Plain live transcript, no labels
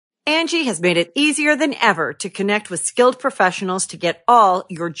Angie has made it easier than ever to connect with skilled professionals to get all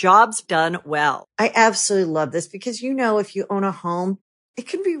your jobs done well. I absolutely love this because, if you own a home, it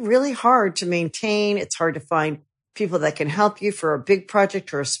can be really hard to maintain. It's hard to find people that can help you for a big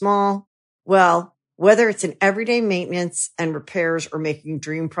project or a small. Well, whether it's in everyday maintenance and repairs or making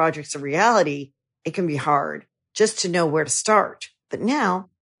dream projects a reality, it can be hard just to know where to start. But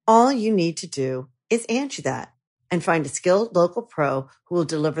now, all you need to do is Angie that and find a skilled local pro who will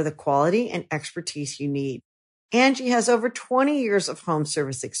deliver the quality and expertise you need. Angie has over 20 years of home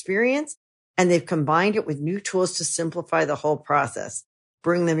service experience, and they've combined it with new tools to simplify the whole process.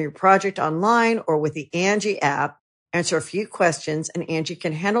 Bring them your project online or with the Angie app, answer a few questions, and Angie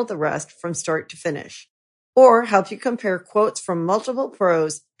can handle the rest from start to finish. Or help you compare quotes from multiple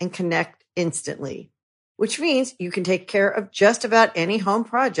pros and connect instantly, which means you can take care of just about any home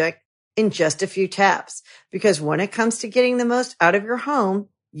project in just a few taps. Because when it comes to getting the most out of your home,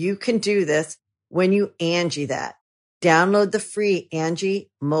 you can do this when you Angie that. Download the free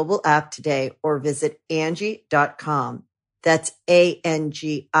Angie mobile app today or visit Angie.com. That's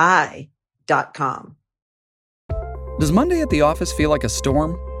ANGI.com. Does Monday at the office feel like a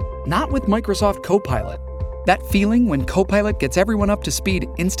storm? Not with Microsoft Copilot. That feeling when Copilot gets everyone up to speed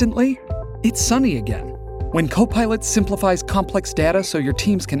instantly? It's sunny again. When Copilot simplifies complex data so your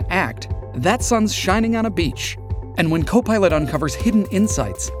teams can act, that sun's shining on a beach. And when Copilot uncovers hidden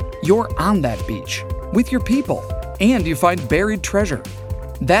insights, you're on that beach with your people, and you find buried treasure.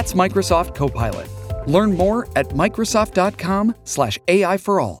 That's Microsoft Copilot. Learn more at Microsoft.com/AI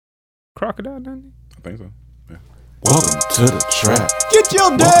for all. Crocodile, doesn't he? I think so. Yeah. Welcome to the trap. Get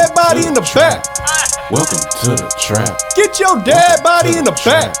your dead body in the back. Welcome to the trap. Get your dead body in the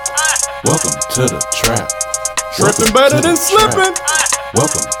back. Welcome to the trap. Tripping better than slipping.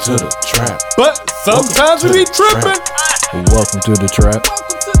 Welcome to the trap. But sometimes we be tripping. Welcome to the trap.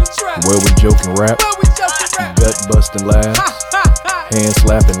 Where we joke and rap. Gut busting laughs. Hand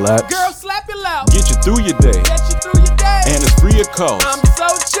slapping laps. Girl, slap your loud. Get you through your day. And it's free of cost. I'm so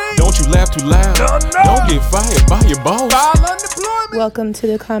cheap. Don't you laugh too loud. No. Don't get fired by your boss. File unemployment. Welcome to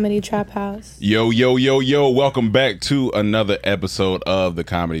the Comedy Trap House. Yo. Welcome back to another episode of the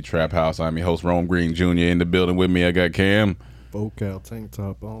Comedy Trap House. I'm your host, Rome Green Jr. In the building with me, I got Cam. Vocal tank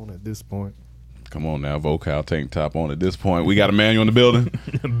top on at this point. Come on now, Vocal tank top on at this point. We got Emmanuel in the building.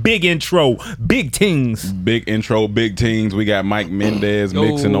 Big intro, big things. Big intro, big teams. We got Mike Mendez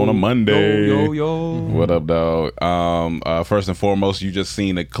mixing on a Monday. Yo. What up, dog? First and foremost, you just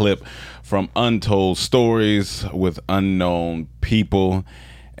seen a clip from Untold Stories with Unknown People.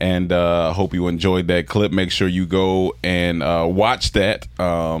 And I hope you enjoyed that clip. Make sure you go and watch that.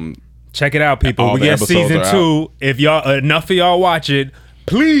 Check it out, people. All We the get episodes season are 2. If y'all enough of y'all watch it,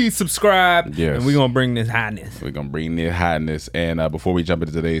 please subscribe. Yes. And we're gonna bring this hotness. We're going to bring the hotness. And before we jump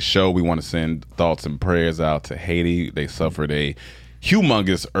into today's show, we want to send thoughts and prayers out to Haiti. They suffered a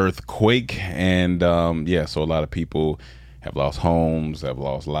humongous earthquake. And so a lot of people have lost homes, have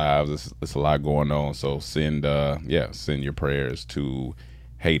lost lives. It's a lot going on. So send your prayers to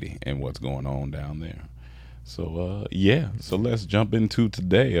Haiti and what's going on down there. So so let's jump into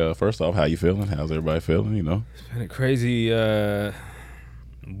today. First off, how you feeling? How's everybody feeling? It's been a crazy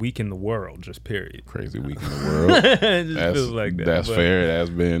week in the world, just period. Crazy week in the world. It just feels like that. That's fair. It has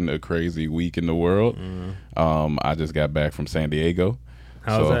been a crazy week in the world. I just got back from San Diego.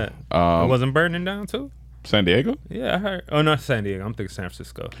 How's that? It wasn't burning down too? San Diego? Yeah, I heard. Oh, not San Diego. I'm thinking San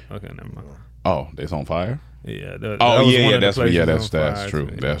Francisco. Okay, never mind. Oh, it's on fire? Yeah. That's true.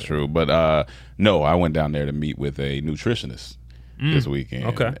 That's true. But no, I went down there to meet with a nutritionist this weekend.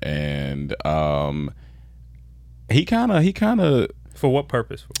 Okay. And he kind of. For what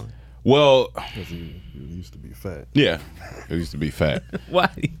purpose? Well, Because he used to be fat. yeah, he used to be fat.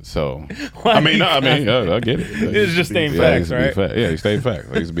 Why? So Why I get it. It's just staying He facts, used to be right? fat. Yeah, he stayed fat.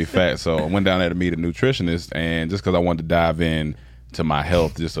 He used to be fat. So I went down there to meet a nutritionist, and just because I wanted to dive in to my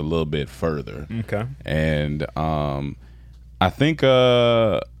health just a little bit further. Okay. And I think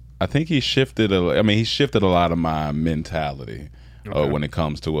he shifted. He shifted a lot of my mentality when it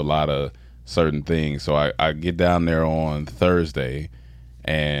comes to a lot of certain things. So I get down there on Thursday,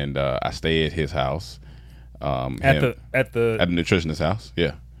 and I stay at his house. At the nutritionist's house.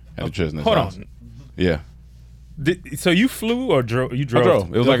 Yeah, at the nutritionist's house. Hold on. Yeah. So you flew or drove? You drove. I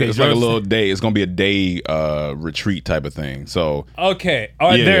drove. It was like a drove. little day. It's gonna be a day retreat type of thing. So Okay.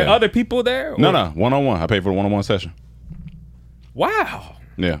 Are there other people there? No, 1-on-1. I paid for the 1-on-1 session. Wow.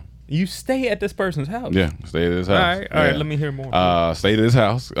 Yeah. You stay at this person's house. Yeah, stay at his house. All right. Let me hear more. Stay at his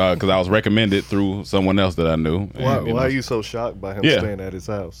house because I was recommended through someone else that I knew. Why are you so shocked by him staying at his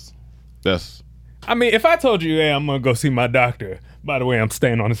house? That's I mean, if I told you, hey, I'm going to go see my doctor, by the way, I'm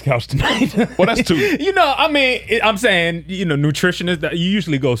staying on his couch tonight. Well, that's too. I mean, I'm saying, nutritionists, you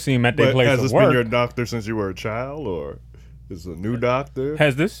usually go see him at their place of work. Has this been your doctor since you were a child, or is it a new doctor?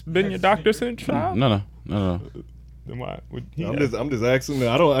 Has this been your doctor since child? No. Then why would I'm just asking.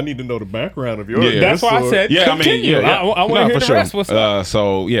 I need to know the background of your. Yeah. That's why I said continue. I want to hear the rest. What's up?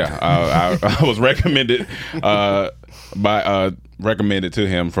 So yeah, I was recommended recommended to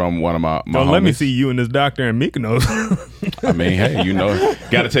him from one of my Don't homies. let me see you and this doctor in Mykonos. I mean, hey,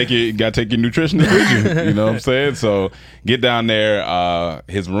 gotta take your nutritionist with you. You know what I'm saying? So get down there.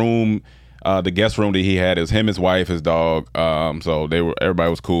 His room, the guest room that he had is him, his wife, his dog. So everybody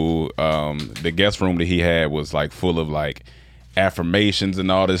was cool. The guest room that he had was like full of like affirmations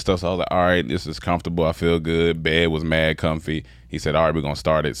and all this stuff. So I was like, all right, this is comfortable. I feel good. Bed was mad comfy. He said, all right, we're gonna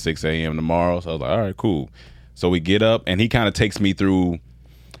start at 6 a.m. tomorrow. So I was like, all right, cool. So we get up and he kind of takes me through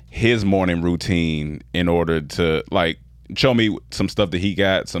his morning routine in order to like show me some stuff that he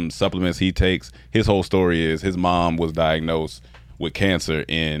got, some supplements he takes. His whole story is his mom was diagnosed with cancer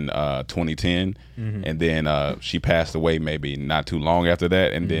in 2010, and then she passed away maybe not too long after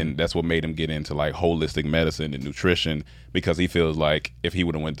that, and then that's what made him get into like holistic medicine and nutrition, because he feels like if she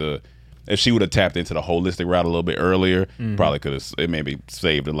would have tapped into the holistic route a little bit earlier, probably could have maybe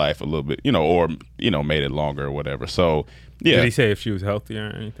saved her life a little bit, or made it longer or whatever. So yeah. Did he say if she was healthy or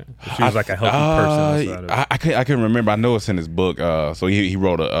anything? If she was like a healthy person? I can't remember. I know it's in his book. So he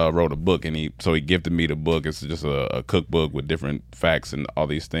wrote a book, and he gifted me the book. It's just a cookbook with different facts and all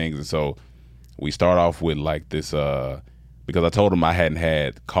these things. And so we start off with like this because I told him I hadn't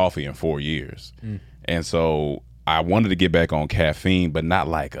had coffee in 4 years, and so I wanted to get back on caffeine, but not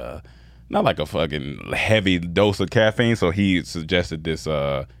like a fucking heavy dose of caffeine. So he suggested this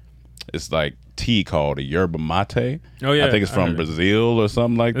it's like tea called a yerba mate. Oh yeah, I think it's from Brazil or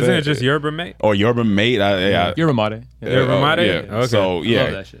something like that. Isn't it just yerba mate? Or yerba mate? Yerba mate. Yerba mate. Yeah. Okay. So yeah, I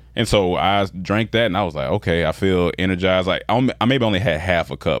love that shit. And so I drank that, and I was like, okay, I feel energized. Like I maybe only had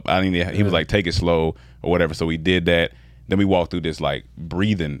half a cup. He was like, take it slow or whatever. So we did that. Then we walked through this like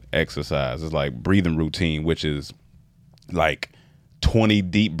breathing exercise. It's like breathing routine, which is like 20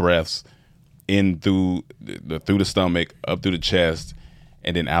 deep breaths in through the stomach, up through the chest,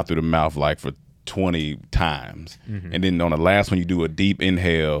 and then out through the mouth, like for 20 times. And then on the last one, you do a deep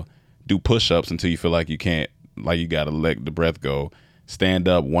inhale, do push-ups until you feel like you can't, like you got to let the breath go. Stand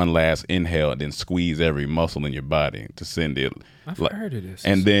up, one last inhale, and then squeeze every muscle in your body to send it. I've heard of this.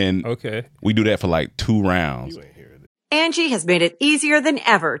 And then we do that for like 2 rounds. Angie has made it easier than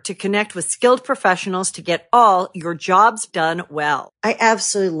ever to connect with skilled professionals to get all your jobs done well. I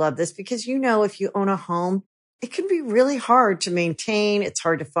absolutely love this because, if you own a home, it can be really hard to maintain. It's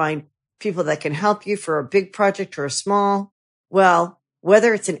hard to find people that can help you for a big project or a small. Well,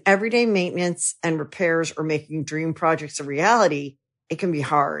 whether it's in everyday maintenance and repairs or making dream projects a reality, it can be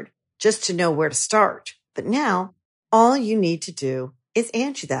hard just to know where to start. But now all you need to do is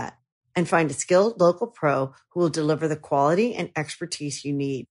Angie that and find a skilled local pro who will deliver the quality and expertise you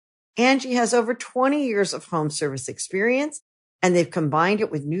need. Angie has over 20 years of home service experience, and they've combined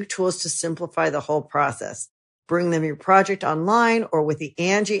it with new tools to simplify the whole process. Bring them your project online or with the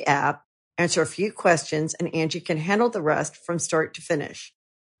Angie app, answer a few questions, and Angie can handle the rest from start to finish.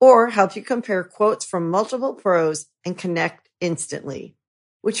 Or help you compare quotes from multiple pros and connect instantly,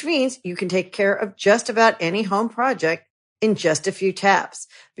 which means you can take care of just about any home project in just a few taps.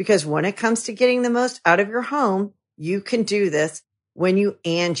 Because when it comes to getting the most out of your home, you can do this when you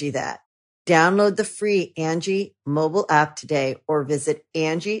Angie that. Download the free Angie mobile app today or visit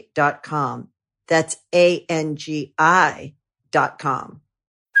Angie.com. That's ANGI.com.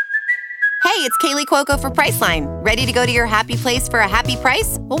 Hey, it's Kaylee Cuoco for Priceline. Ready to go to your happy place for a happy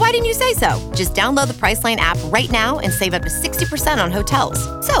price? Well, why didn't you say so? Just download the Priceline app right now and save up to 60% on hotels.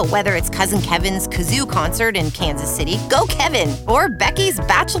 So whether it's Cousin Kevin's Kazoo Concert in Kansas City, go Kevin, or Becky's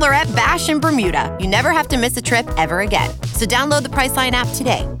Bachelorette Bash in Bermuda, you never have to miss a trip ever again. So download the Priceline app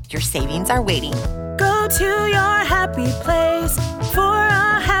today. Your savings are waiting. Go to your happy place for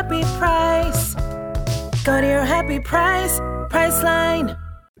a happy price. Go to your happy price, Priceline.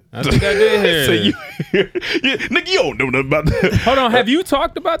 I think I did hear So it. Nigga, you don't know nothing about that. Hold on, have you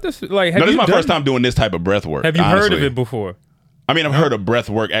talked about this? Like, No, this is my first time doing this type of breath work. Have you heard of honestly. it before? I mean, I've heard of breath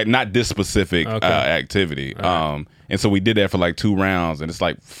work, not this specific activity. And so we did that for like 2 rounds, and it's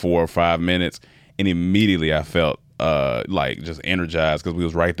like 4 or 5 minutes, and immediately I felt like just energized because we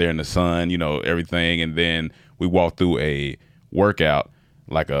was right there in the sun, everything. And then we walked through a workout,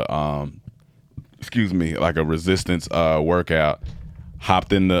 like a like a resistance workout.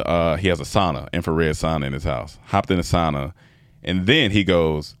 Hopped in the he has a sauna, infrared sauna in his house. Hopped in the sauna, and then he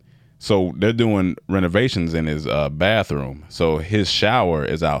goes, So they're doing renovations in his bathroom. So his shower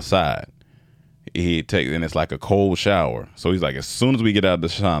is outside. And it's like a cold shower. So he's like, as soon as we get out of the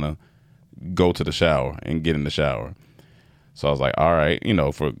sauna, go to the shower and get in the shower. So I was like, all right,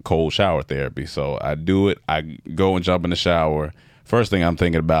 for cold shower therapy. So I do it. I go and jump in the shower. First thing I'm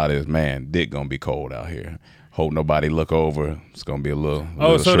thinking about is, man, dick gonna be cold out here. Hope nobody look over. It's gonna be a little.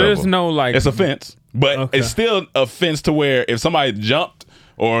 Oh, so trouble. there's no like. It's a fence, but it's still a fence to where if somebody jumped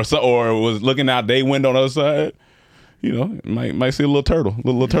or was looking out their window on the other side, might see a little turtle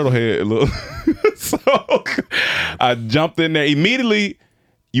head. So I jumped in there immediately.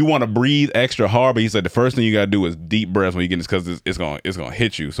 You want to breathe extra hard, but he said the first thing you got to do is deep breaths when you get this because it's gonna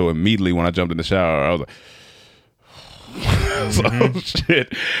hit you. So immediately when I jumped in the shower, I was like, so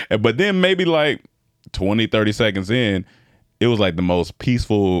shit. But then maybe like 20, 30 seconds in, it was like the most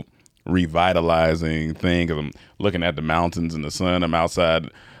peaceful, revitalizing thing because I'm looking at the mountains and the sun. I'm outside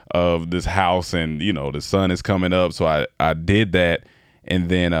of this house and, the sun is coming up. So I did that. And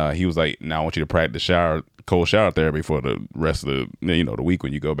then he was like, now I want you to practice cold shower therapy for the rest of the week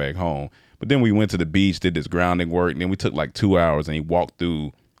when you go back home. But then we went to the beach, did this grounding work, and then we took like 2 hours and he walked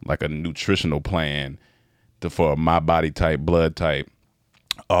through like a nutritional plan for my body type, blood type,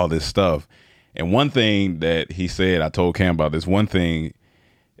 all this stuff. And one thing that he said, I told Cam about this, one thing,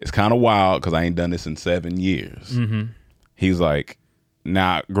 it's kind of wild because I ain't done this in 7 years. Mm-hmm. He's like,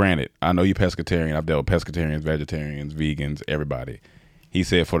 now, granted, I know you pescatarian. I've dealt with pescatarians, vegetarians, vegans, everybody. He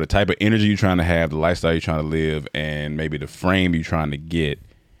said for the type of energy you're trying to have, the lifestyle you're trying to live, and maybe the frame you're trying to get,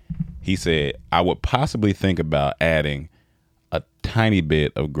 he said, I would possibly think about adding a tiny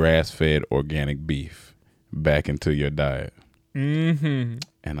bit of grass-fed organic beef back into your diet. Mm-hmm.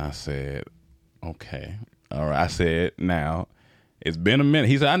 And I said, okay. All right. I said, now, it's been a minute.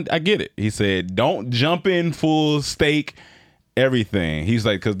 He said, I get it. He said, don't jump in full steak, everything. He's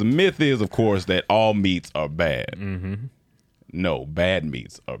like, because the myth is, of course, that all meats are bad. Mm-hmm. No, bad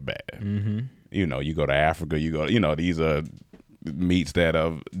meats are bad. Mm-hmm. You go to Africa, these are meats that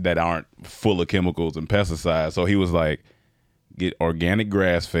aren't full of chemicals and pesticides. So he was like, get organic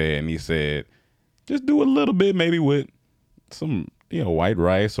grass fed. And he said, just do a little bit, maybe with some, white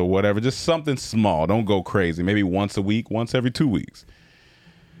rice or whatever, just something small. Don't go crazy. Maybe once a week, once every 2 weeks.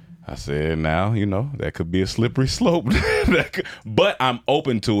 I said, now, that could be a slippery slope. But I'm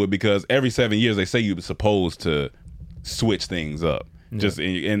open to it because every 7 years they say you're supposed to switch things up. Yeah. Just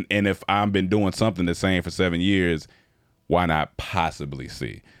and if I've been doing something the same for 7 years, why not possibly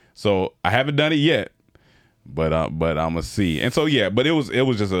see? So I haven't done it yet, but I'm gonna see. And so but it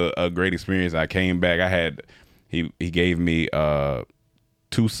was just a great experience. I came back. He gave me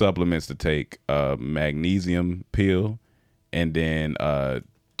 2 supplements to take, magnesium pill, and then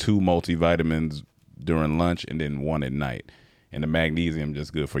 2 multivitamins during lunch, and then 1 at night. And the magnesium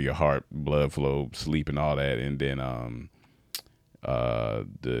just good for your heart, blood flow, sleep, and all that. And then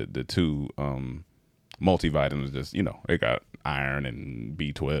the 2 multivitamins just, it got iron and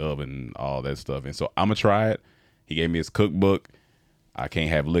B12 and all that stuff. And so I'm going to try it. He gave me his cookbook. I can't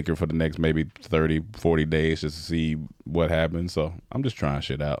have liquor for the next maybe 30, 40 days just to see what happens. So I'm just trying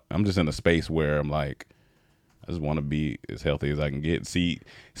shit out. I'm just in a space where I'm like, I just want to be as healthy as I can get. See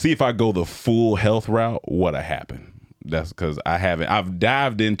if I go the full health route, what'll happen. That's because I've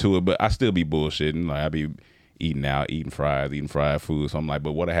dived into it, but I still be bullshitting. Like I be eating out, eating fried food. So I'm like,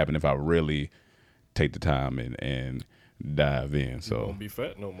 but what'll happen if I really take the time and dive in? So you won't be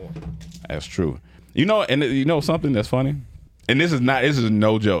fat no more. That's true. And something that's funny? And this is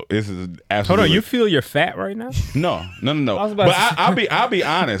no joke. This is absolutely. Hold on, you feel you're fat right now? No. But I'll be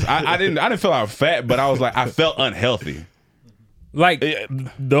honest. I didn't feel I was fat, but I was like I felt unhealthy. Like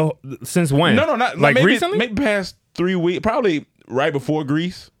since when? No, not like maybe, recently. Maybe past 3 weeks, probably right before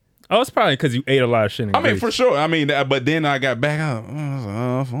Greece. Oh, it's probably because you ate a lot of shit in Greece. For sure. But then I got back.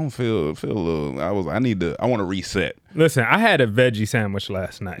 I don't feel a little. I want to reset. Listen, I had a veggie sandwich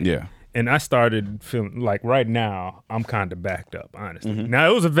last night. Yeah. And I started feeling like right now I'm kind of backed up, honestly. Mm-hmm. Now,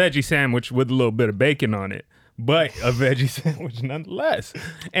 it was a veggie sandwich with a little bit of bacon on it, but a veggie sandwich nonetheless.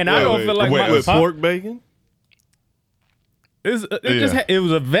 And I don't feel like with pork bacon? It was a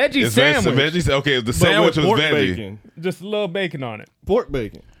veggie sandwich. Okay, the sandwich was veggie. Bacon. Just a little bacon on it. Pork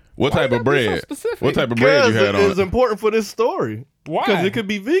bacon. What type of bread? What type of bread you had on it? It's important for this story. Why? Because it could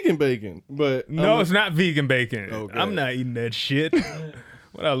be vegan bacon. But no, it's not vegan bacon. Okay. I'm not eating that shit.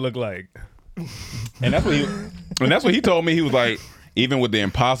 What I look like? And that's what he told me. He was like, even with the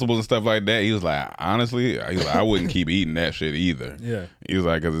Impossibles and stuff like that, he was like, honestly, I wouldn't keep eating that shit either. Yeah. He was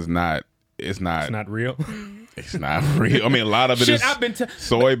like, because it's not real. It's not real. A lot of it is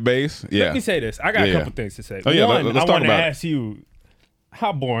soy based. Yeah. Let me say this. I got a couple things to say. Oh yeah. One, let's I talk want to about ask you.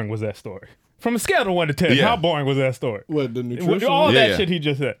 How boring was that story? From a scale of 1 to 10, Yeah. how boring was that story? What, the nutrition? All Yeah, that yeah. shit he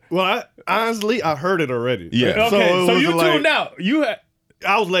just said. Well, honestly, I heard it already. Yeah. Okay, so it you was tuned out.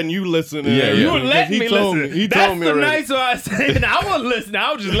 I was letting you listen. And Yeah, everything, You were because letting he me told listen. He That's told me the already. nice way I said. I wasn't listening.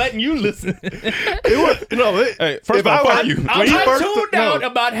 I was just letting you listen. Hey, first off, fuck you. I tuned out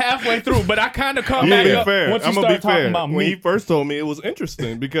about halfway through, but I kind of caught I'm back gonna be up fair. once you I'm gonna started be talking fair. about When me. he first told me, it was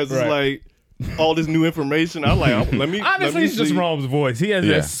interesting because it's Right. like all this new information. I like, let me. Honestly, let me it's just see. Rome's voice. He has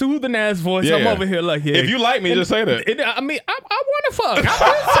Yeah. that soothing ass voice. Yeah, I'm yeah. over here like, yeah. If you like me, just say that. I mean, I want to fuck. I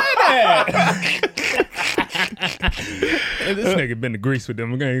didn't say that. And this nigga been to Greece with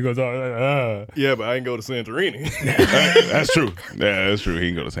them again. He goes, Yeah, but I ain't go to Santorini. That's true. Yeah, that's true.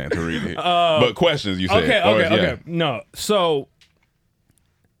 He can go to Santorini. But questions, you said. Okay. No, so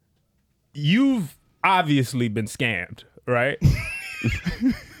you've obviously been scammed, right?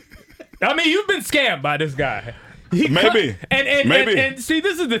 I mean, you've been scammed by this guy. Maybe. Maybe. And see,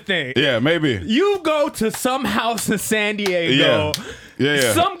 this is the thing. Yeah, maybe. You go to some house in San Diego.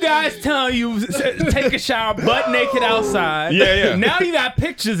 Yeah. Some guy's telling you take a shower butt naked outside. Yeah. Now you got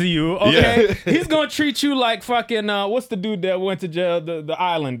pictures of you. Okay, he's gonna treat you like fucking what's the dude that went to jail? The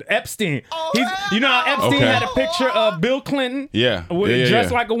island, Epstein. You know how Epstein had a picture of Bill Clinton. Yeah.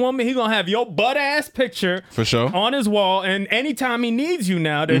 Dressed like a woman. He's gonna have your butt ass picture For sure. on his wall, and anytime he needs you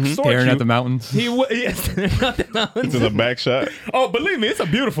now to extort Staring you, at the mountains. he would. Yes, staring at the mountains. To the back shot. Oh, believe me, it's a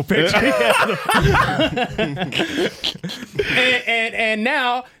beautiful picture. and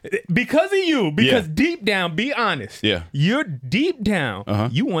now, because of you, because deep down, be honest. Yeah. You're deep down,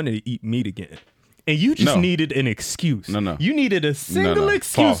 you wanted to eat meat again. And you just No. needed an excuse. No. You needed a single No.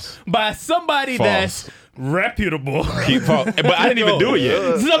 excuse False. by somebody False. that's reputable. But I didn't even do it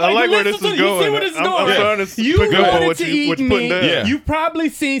yet. So, I like where listen this is to- You see going. where this is I'm going? trying to You pick up on wanted what to you- eat what you putting meat. down. Yeah. You probably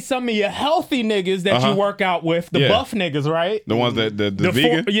seen some of your healthy niggas that you work out with, the Yeah. buff niggas, right? The ones that the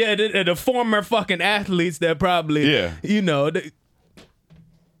vegan. The former fucking athletes that probably, Yeah. you know,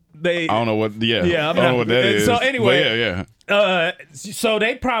 they I don't know what. Yeah. Yeah, I don't know what that is. so anyway, But yeah. so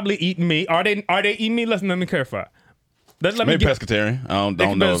they probably eat meat. Are they eating meat? Let me clarify. Let me Maybe get, pescatarian. I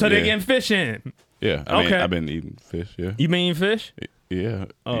don't know. So they yeah. getting fish in. Yeah. I mean, Okay. I've been eating fish. Yeah. You mean fish? Yeah.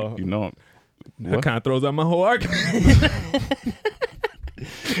 Oh. You know. That What? kind of throws out my whole argument.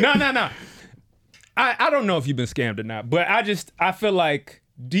 No. I don't know if you've been scammed or not, but I feel like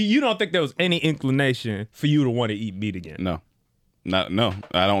you don't think there was any inclination for you to want to eat meat again? No. No.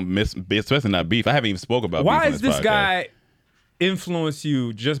 I don't miss, especially not beef. I haven't even spoke about Why beef on is this podcast. guy influence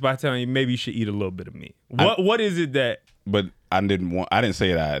you just by telling you maybe you should eat a little bit of meat? What is it that? But I didn't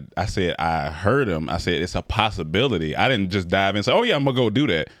say that. I said I heard him. I said it's a possibility. I didn't just dive in and say, oh yeah, I'm gonna go do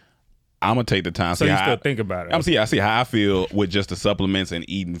that. I'm gonna take the time. So see you how still think about it? I see how I feel with just the supplements and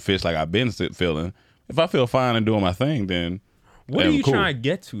eating fish like I've been feeling. If I feel fine and doing my thing, then What are you cool. trying to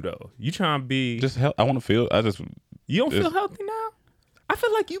get to though? You trying to be? Just help. I want to feel. You don't feel healthy now? I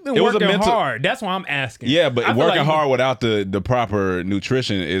feel like you've been It was a working mental- hard. That's why I'm asking. Yeah, but I feel working like hard without the proper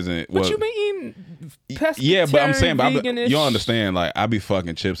nutrition isn't. But you been eting pescatarian, Yeah, but I'm saying, but vegan-ish. you don't understand. Like I be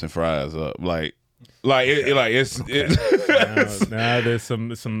fucking chips and fries up. Now there's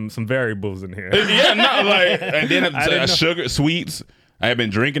some variables in here. Yeah, no, like, and then I didn't know. sugar, sweets. I have been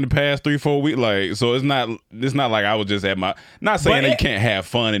drinking the past 3-4 weeks, like, so it's not like I was just at my. Not saying But that you can't have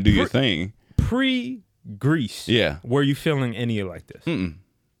fun and do your thing. Pre-Greece, Yeah. were you feeling any like this?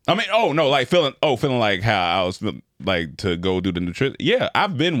 I mean, feeling like how I was like to go do the nutrition. Yeah,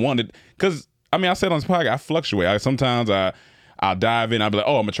 I've been wanted because I said on this podcast I fluctuate. Sometimes I'll dive in. I'll be like,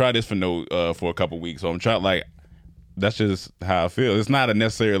 oh, I'm gonna try this for a couple weeks. So I'm trying like that's just how I feel. It's not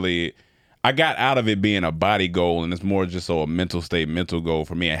necessarily. I got out of it being a body goal, and it's more just a mental goal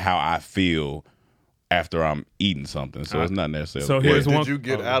for me and how I feel after I'm eating something. So it's not necessarily. So here's Did one. you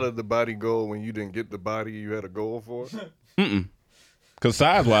get out of the body goal when you didn't get the body you had a goal for? Because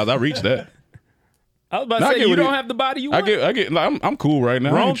size wise, I reached that. I was about No, I to say get you what don't you- have the body you I want. get. Like, I'm cool right now.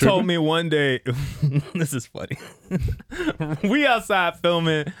 I Rome ain't tripping. told me one day, this is funny. We outside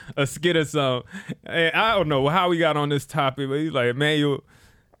filming a skit or something. And I don't know how we got on this topic, but he's like, man,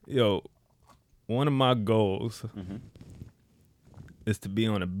 yo, one of my goals is to be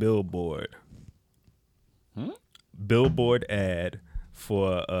on a billboard. Billboard ad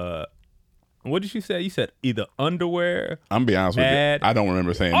for what did you say? You said either underwear. I'm be honest with ad. you. I don't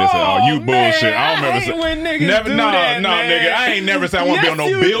remember saying this at all. You man, bullshit. I don't remember hate saying. when niggas Never, do no, that, no, man. nigga. I ain't never said I want to be on no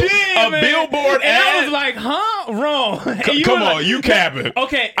you did, man. billboard and ad. I was like, huh? Wrong. And you Come were on, like- you capping.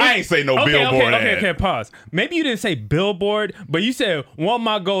 Okay. I ain't say no billboard ad. Okay, pause. Maybe you didn't say billboard, but you said one of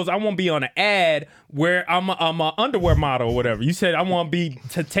my goals, I want to be on an ad where I'm a underwear model or whatever. You said I want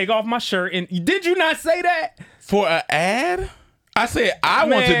to take off my shirt. And did you not say that? For an ad? I said I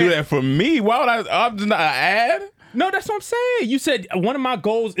want to do that for me. Why would I'm just not an ad? No, that's what I'm saying. You said one of my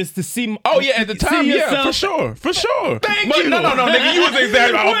goals is to see. Oh yeah, at the time, yeah, for sure. Thank you. No, nigga, you was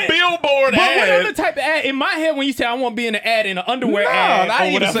exactly a billboard but ad. What other type of ad? In my head, when you say I want to be in an ad, in an underwear ad, I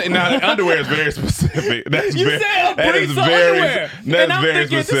didn't even say. Nah, underwear is very specific. That's you very, said that is very, underwear. that's and I'm very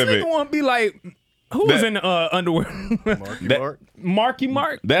thinking, specific. This nigga want to be like. Who was in underwear? Marky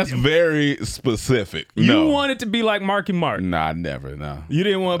Mark? That's very specific. You wanted to be like Marky Mark? Nah, never. No. You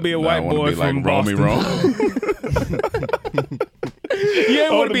didn't want to be a white boy from Romy Boston. Rome. You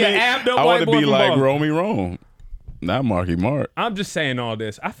didn't want to be an amped up white boy from Boston. I want to be like Romy Rome, not Marky Mark. I'm just saying all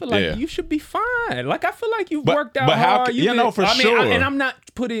this. I feel like you should be fine. Like I feel like you've worked out but how? hard. For sure. And I'm not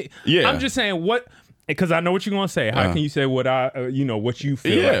putting. Yeah. I'm just saying what. Because I know what you're gonna say. How can you say what what you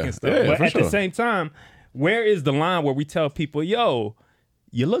feel like and stuff? But at the same time, where is the line where we tell people, "Yo,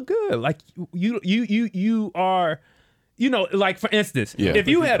 you look good"? Like you are, like for instance, if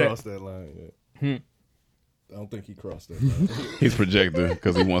you had crossed that line, I don't think he crossed that line. He's projecting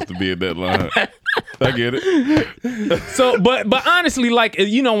because he wants to be at that line. I get it. So, but honestly, like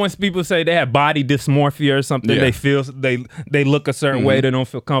when people say they have body dysmorphia or something, they feel they look a certain way, they don't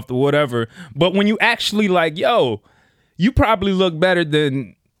feel comfortable, whatever. But when you actually like, yo, you probably look better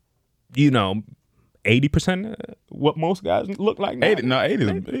than 80% what most guys look like now. 80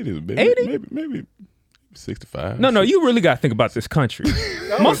 is big. 80? Maybe 65. No, you really got to think about this country.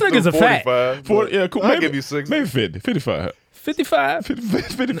 Most niggas are fat. 40, yeah, cool. I'll give you 60. Maybe 50, 55. 55?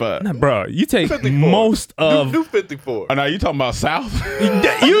 55. Nah, bro, you take 54. most of... Do 54. Oh, now you talking about South?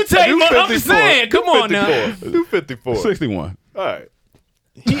 You take... I'm saying, come on now. Do 54. 61. All right.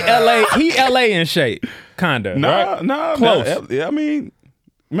 He LA in shape, kinda. Nah, close. I mean,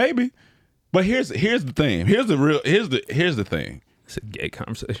 maybe. But here's the thing. Here's the thing. It's a gay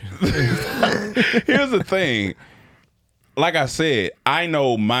conversation. Here's the thing. Like I said, I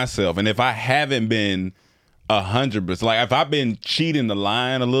know myself, and if I haven't been 100%, like if I've been cheating the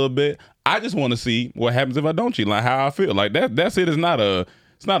line a little bit, I just want to see what happens if I don't cheat, like how I feel. Like that's it. It's not a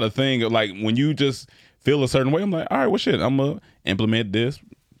thing. Like when you just feel a certain way, I'm like, all right, well shit, I'm gonna implement this.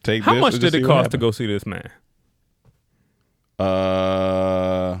 Take how this. How much did it cost to go see this man?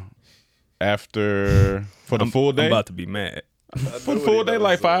 After for the full day, I'm about to be mad. For the full day,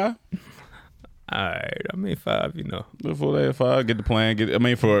 like 5. All right, I mean 5. The full day 5. Get the plan.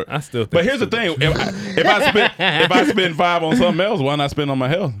 I still. Think but here's the thing: if I spend 5 on something else, why not spend on my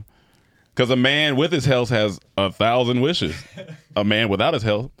health? Because a man with his health has 1,000 wishes. A man without his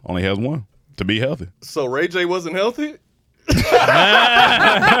health only has 1: to be healthy. So Ray J wasn't healthy? Because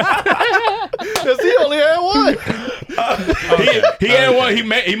he only had 1. He had 1.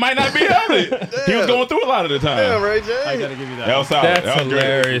 He might not be healthy. Damn. He was going through a lot of the time. Yeah, Ray J. I gotta give you that. That was solid. That's that was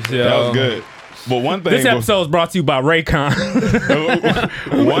hilarious, great. yo. That was good. But one thing. This episode is brought to you by Raycon.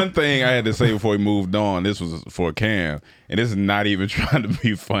 One thing I had to say before we moved on. This was for Cam, and this is not even trying to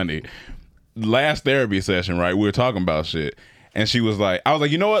be funny. Last therapy session, right? We were talking about shit, and she was like, "I was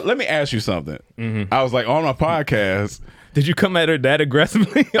like, you know what? Let me ask you something." Mm-hmm. I was like, on my podcast. Did you come at her that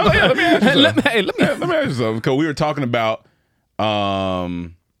aggressively? Oh yeah, let me ask you something. Let me ask you something. Because we were talking about,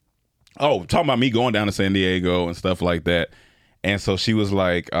 talking about me going down to San Diego and stuff like that. And so she was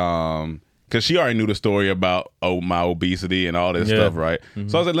like, because she already knew the story about my obesity and all this stuff, right? Mm-hmm.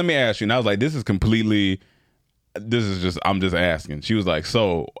 So I was like, let me ask you. And I was like, I'm just asking. She was like,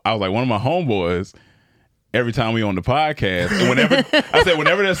 so I was like, one of my homeboys, every time we on the podcast, and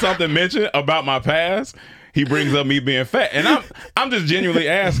whenever there's something mentioned about my past, he brings up me being fat, and I'm just genuinely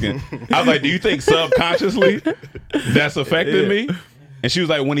asking. I was like, do you think subconsciously that's affected me? And she was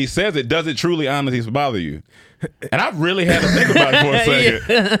like, when he says it, does it truly honestly bother you? And I really had to think about it for a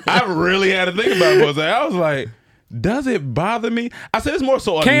second. I was like, does it bother me? I said it's more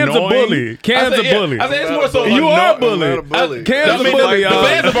so annoying. Cam's a bully. Cam's a bully. I said it's more so you are a bully. Cam's a bully, y'all. The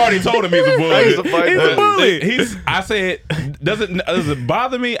fans have already told him he's a bully. He's a bully. I said, does it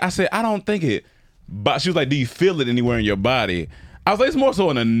bother me? I said, I don't think it. But she was like, do you feel it anywhere in your body? I was like, it's more so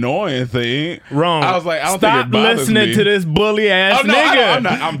an annoying thing. Wrong. I was like, I don't Stop think it bothers listening me. to this bully ass nigga. I'm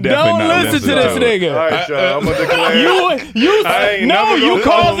definitely don't not listen to this nigga. All right, Sean, I'm gonna declare. you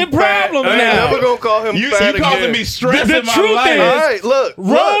causing problems I ain't now. never gonna call him fat You causing again. me stress The in my truth life. is- All right, look.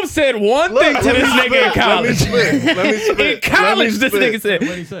 Rome said one thing to this nigga in college. Let me spit. In college, this nigga said.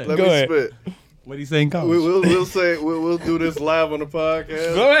 What'd he say? Let Go me ahead. spit. What'd he say in college? We'll say we'll do this live on the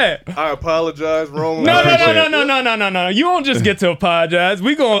podcast. Go ahead. I apologize, Roman. No. You won't just get to apologize.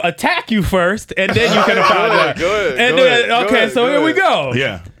 We gonna attack you first, and then you can apologize. Go ahead. And Go then, ahead, okay, so here we go.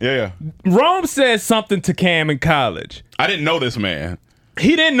 Yeah. Rome said something to Cam in college. I didn't know this man.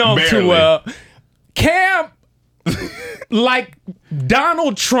 He didn't know him Barely. too well. Cam like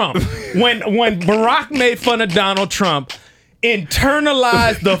Donald Trump, when Barack made fun of Donald Trump,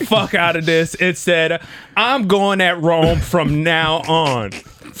 internalized the fuck out of this and said, I'm going at Rome from now on.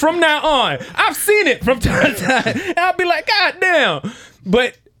 From now on. I've seen it from time to time. And I'll be like, God damn.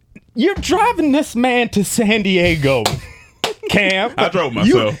 But you're driving this man to San Diego, Cam. I drove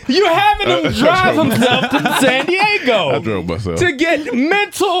myself. You having him drive himself to San Diego. I drove myself. To get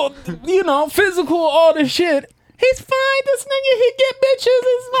mental, physical, all this shit. He's fine. This nigga, he get bitches.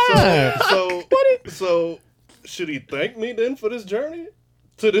 It's fine. So should he thank me then for this journey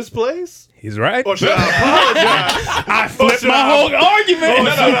to this place? He's right. Or should I apologize? I flipped my whole argument.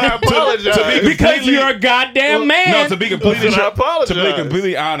 Or should I apologize? Because you're a goddamn man. No, to be apologize?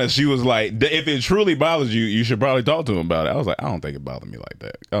 completely honest, she was like, if it truly bothers you, you should probably talk to him about it. I was like, I don't think it bothered me like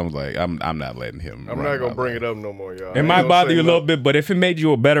that. I was like, I'm not letting him. I'm not gonna bring it up no more, y'all. It might bother you a little bit, but if it made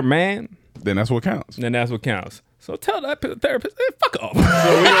you a better man, then that's what counts. So tell that therapist, hey, fuck off. So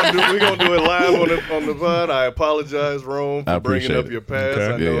we're gonna do it live on the pod. I apologize, Rome, for bringing up your past.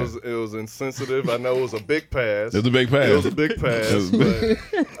 Okay. I know it was insensitive. I know it was a big pass. It was a big pass. But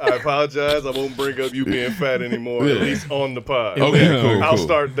I apologize. I won't bring up you being fat anymore. At least on the pod. Okay, cool. I'll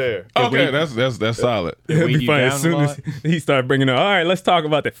start there. Okay, that's solid. It'll be funny as soon as he started bringing up. All right, let's talk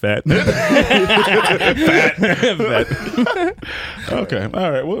about the fat. Fat. Okay,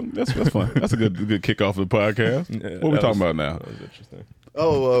 all right. Well, that's fun. That's a good kickoff of the podcast. What are we talking about now? That was interesting.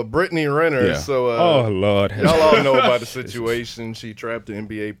 Brittany Renner. Yeah. So, oh Lord, y'all all know about the situation. She trapped an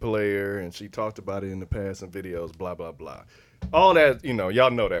NBA player, and she talked about it in the past in videos. Blah blah blah. All that, y'all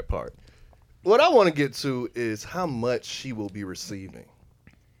know that part. What I want to get to is how much she will be receiving.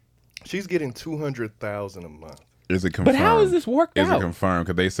 She's getting $200,000 a month. Is it confirmed? But how is this worked out? Is it confirmed?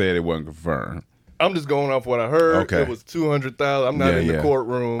 Because they said it wasn't confirmed. I'm just going off what I heard. Okay. It was $200,000. I'm not in the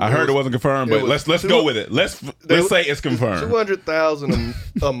courtroom. I heard it wasn't confirmed, but let's go with it. Let's say it's confirmed.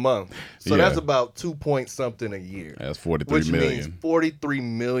 $200,000 a month. So that's about 2 point something a year. That's $43 which million. means $43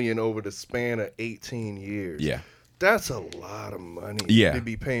 million over the span of 18 years. Yeah. That's a lot of money to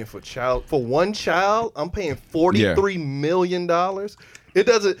be paying for one child. I'm paying $43 million. It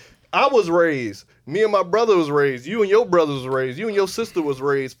doesn't. I was raised. Me and my brother was raised. You and your brother was raised. You and your sister was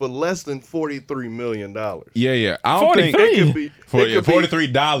raised for less than $43 million. Yeah. I don't think it could be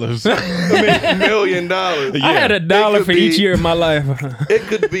 $43 million. I had $1 for each year of my life. It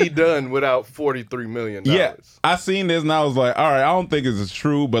could be done without $43 million. Yeah, I seen this and I was like, all right, I don't think it's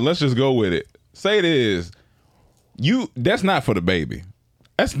true, but let's just go with it. Say it is. That's not for the baby.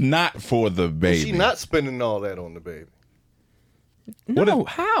 That's not for the baby. She's not spending all that on the baby. No,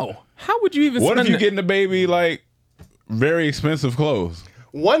 how? How would you even What spend if you getting the baby like very expensive clothes?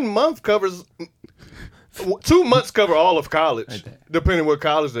 1 month covers 2 months cover all of college, depending what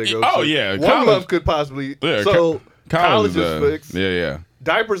college they go to. Oh, yeah. 1 month could possibly. Yeah, so college is fixed. Yeah.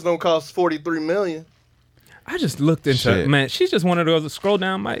 Diapers don't cost $43 million. I just looked into man. She's just one of those. Scroll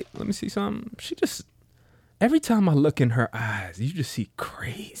down, Mike. Let me see something. She just every time I look in her eyes, you just see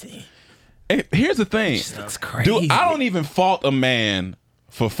crazy. And here's the thing. She looks crazy. Dude, I don't even fault a man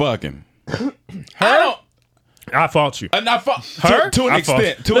for fucking. I fault you. I fault her to an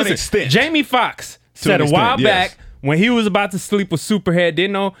extent. To an extent. Jamie Foxx said a while back when he was about to sleep with Superhead,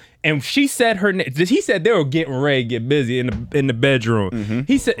 didn't know, and she said her name. He said they were getting ready to get busy in the bedroom.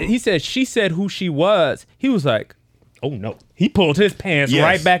 Mm-hmm. He said she said who she was. He was like, oh no. He pulled his pants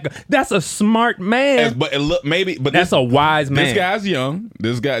right back up. That's a smart man. But that's a wise man. This guy's young.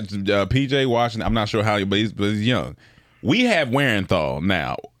 This guy, PJ Washington, I'm not sure how, but he's young. We have Wearenthal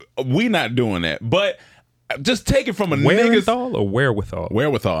now. We not doing that. But just take it from a nigga's... Wearenthal or wherewithal?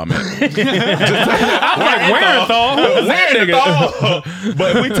 Wherewithal, I mean. Wearenthal.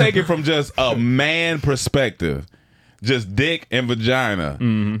 But we take it from just a man perspective. Just dick and vagina.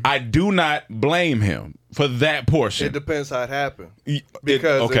 Mm-hmm. I do not blame him for that portion. It depends how it happened.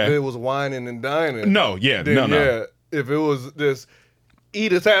 Because if it was whining and dining, no. If it was this,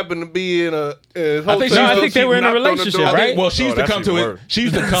 Edith happened to be in a hotel. I think they were in a relationship, right? She used to come to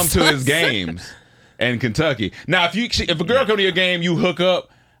his games in Kentucky. Now, if a girl come to your game, you hook up.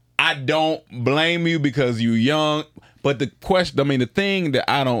 I don't blame you because you young. But the thing that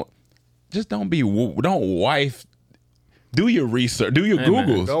don't wife. Do your research. Do your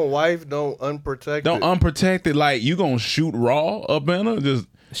Googles. Man. Don't unprotect. Don't unprotect it. Like you gonna shoot raw up in her.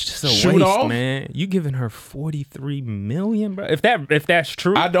 It's just a waste, off? Man. You giving her $43 million, bro? If that's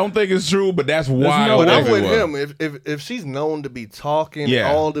true, I don't think it's true, but that's why. But I'm with him. If she's known to be talking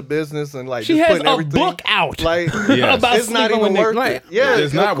all the business and like she just has putting a book out, like about it's not even worth it. Yeah,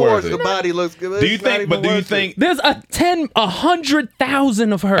 it's not worth it. The body looks good. Do you think? But do you think there's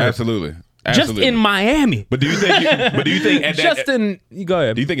 100,000 of her? Absolutely. Absolutely. Just in Miami. But do you think? At that, you go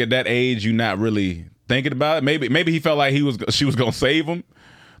ahead. Do you think at that age you're not really thinking about it? Maybe he felt like she was gonna save him.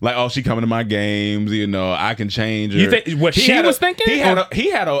 Like, oh, she coming to my games, I can change her. You think what she was thinking? He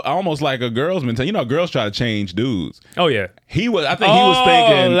had almost like a girl's mentality. Girls try to change dudes. Oh yeah. I think he was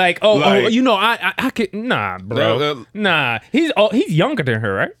thinking I could bro. Nah. He's younger than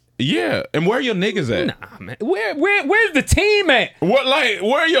her, right? Yeah. And where are your niggas at? Nah, man. Where's the team at? What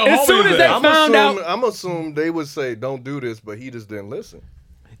where are your homies as soon as they at? found out, I'm assuming they would say, "Don't do this," but he just didn't listen.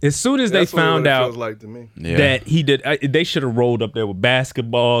 As soon as they found out feels like to me. that he did, they should have rolled up there with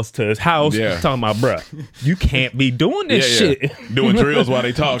basketballs to his house, talking about, bruh, you can't be doing this shit. Doing drills while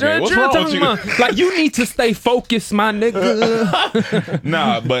they talking. What's wrong with you? Like, you need to stay focused, my nigga.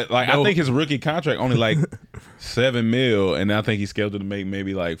 Nah, but like I think his rookie contract only like $7 million, and I think he's scheduled to make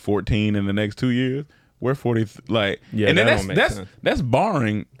maybe like 14 in the next 2 years. We're 40, like, and then that's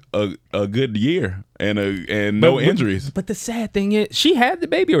barring a good year and no injuries. But the sad thing is, she had the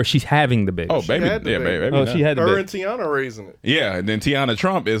baby, or she's having the baby. Oh, baby, baby. Oh, she had the baby. Her and Tiana raising it. Yeah, and then Tiana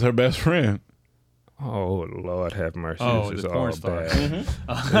Trump is her best friend. Oh, Lord have mercy. Oh, this is the all porn star. bad.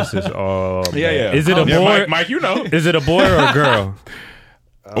 This is all bad. Yeah. Is it a boy? Mike, you know. Is it a boy or a girl?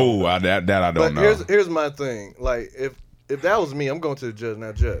 That I don't know. Here's my thing. Like, if that was me, I'm going to the judge.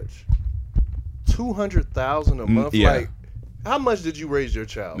 Now, judge, $200,000 a month. Yeah. Like, how much did you raise your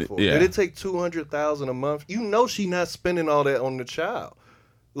child for? Yeah. Did it take $200,000 a month? She not spending all that on the child.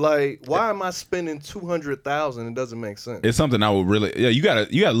 Like, why am I spending $200,000? It doesn't make sense. It's something I would really. Yeah, you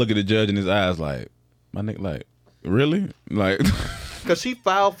gotta look at the judge in his eyes, like, my nigga, like, really, like, because she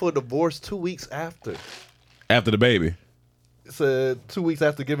filed for divorce 2 weeks after the baby. It said 2 weeks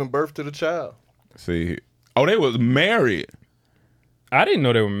after giving birth to the child. See, they was married. I didn't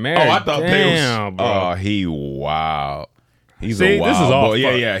know they were married. Oh, I thought they was. Bro. Oh, he wild. He's See, a wild this is all boy.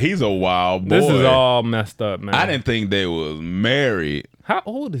 fucked. Yeah, he's a wild boy. This is all messed up, man. I didn't think they was married. How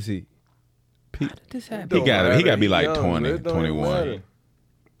old is he? How did this happen? He got to be like young, 20, it don't 21. matter.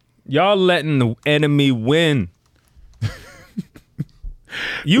 Y'all letting the enemy win.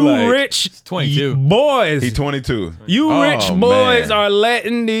 You Like, rich 22. boys. He 22. You rich Oh, boys man. are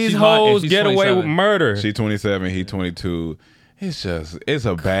letting these She's not- hoes she's get away with 27. murder. She 27. He 22. It's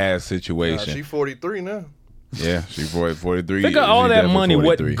a bad situation. She 43 now. Yeah, she 43. Think of all She that definitely money,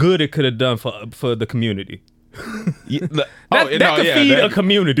 43. what good it could have done for the community. Yeah, That could feed a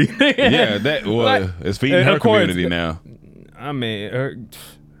community. Yeah, it's feeding her community now. I mean,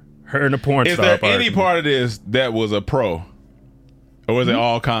 her and the porn Is star. there any part of this that was a pro? Or was it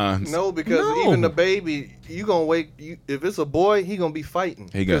all cons? No, because even the baby, you gonna wake. If it's a boy, he gonna be fighting.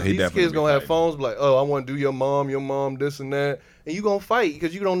 He These definitely kids be gonna have fighting. phones like, oh, I want to do your mom, this and that, and you gonna fight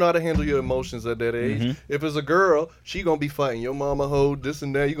because you don't know how to handle your emotions at that age. Mm-hmm. If it's a girl, she gonna be fighting. Your mama hold this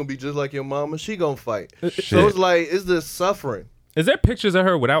and that. You gonna be just like your mama. She gonna fight. So it's like, it's this suffering. Is there pictures of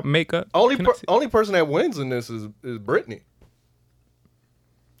her without makeup? Only person that wins in this is Brittany.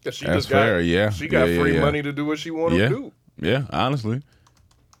 'Cause she That's just got, fair, yeah. She got Yeah, free yeah. money to do what she wanted Yeah. to do. Yeah, honestly.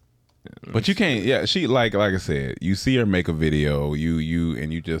 But you can't. Yeah, she like I said. You see her make a video.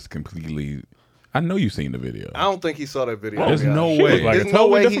 You just completely. I know you've seen the video. I don't think he saw that video. There's to be no honest. way. Like a There's no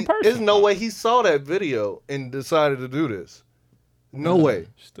totally way. different person. There's no way he saw that video and decided to do this. No way.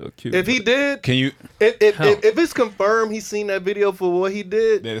 Still cute. If he did, Can you? if it's confirmed he's seen that video for what he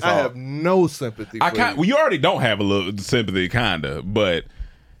did, Then it's I all- have no sympathy. I for can't. you. Well, you already don't have a little sympathy, kinda. But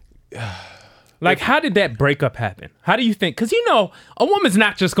Like, how did that breakup happen? How do you think? Because, a woman's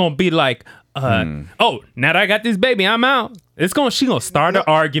not just going to be like, oh, now that I got this baby, I'm out. She going to start an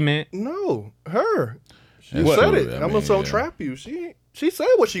argument. No, her. She That's said true. it. I I'm mean, gonna yeah. trap you. She said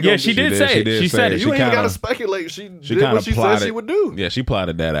what she gonna Yeah, do. she did say it. She said it. You ain't kinda- gotta speculate. She did kinda what she said she would do. Yeah, she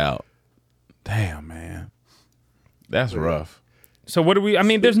plotted that out. Damn, man, that's rough. So what do we? I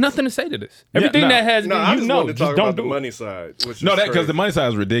mean, there's nothing to say to this. Everything no. that has, No, I just wanted to just talk don't about the do it. money side. Which No, is that because crazy. the money side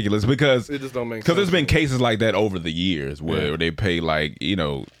is ridiculous because It just don't make because there's sense been to me. cases like that over the years where they pay like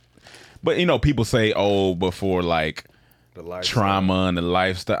but people say before like The lifestyle. trauma and the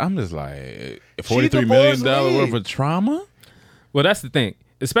lifestyle. I'm just like $43 divorced million me. worth of trauma. Well, that's the thing.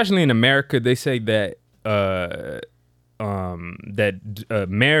 Especially in America, they say that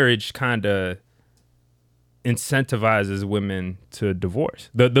marriage kind of incentivizes women to divorce.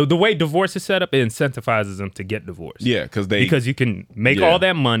 The way divorce is set up, it incentivizes them to get divorced. Yeah, because you can make Yeah. all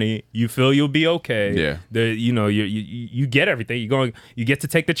that money, you feel you'll be okay. Yeah. You get everything. You get to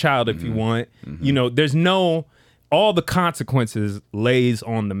take the child if Mm-hmm. you want. There's all the consequences lays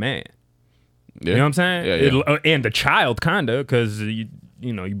on the man. Yeah. You know what I'm saying? Yeah. And the child, kinda, because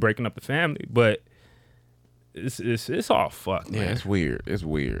you're breaking up the family, but it's all fucked, Yeah, man. it's weird. It's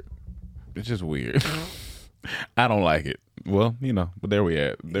weird. it's just weird. I don't like it. Well, but there we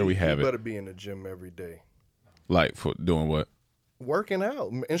have You it. better be in the gym every day. Like for doing what? Working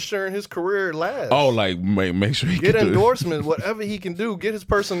out, ensuring his career lasts. Oh, like make sure he get can endorsements, whatever he can do. Get his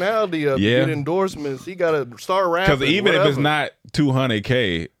personality up. Yeah. Get endorsements. He got to start rapping. Because even if it's whatever. not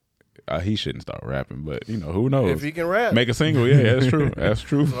 $200K, he shouldn't start rapping. But who knows? If he can rap, make a single. Yeah, that's true. That's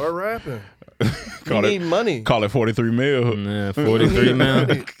true. start rapping. Call need money. Call it 43 mil. Yeah, 43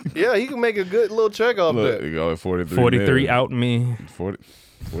 mil. Yeah, he can make a good little check off Look, that. you call it 43 43 mil. out me.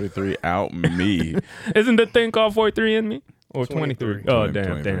 43 out me. Isn't the thing called 43 in me? Or 23. 23? Oh, 20,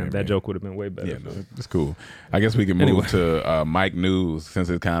 damn. 23, That joke would have been way better. Yeah, no, it's cool. I guess we can move to Mike News since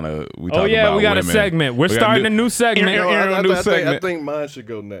it's kind of we. Oh, talk yeah, about we got a women. segment. We're We got starting a new segment. No, new I segment. think mine should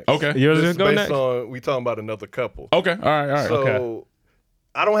go next. Okay. Yours This should is go based next? on we talking about another couple. Okay. All right. So Okay.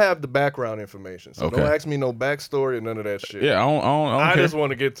 I don't have the background information, so Okay. don't ask me no backstory or none of that shit. Yeah, I don't I care. just want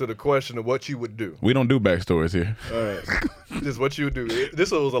to get to the question of what you would do. We don't do backstories here. All right, just what you would do.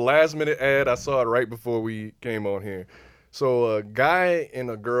 This was a last minute ad. I saw it right before we came on here. So a guy and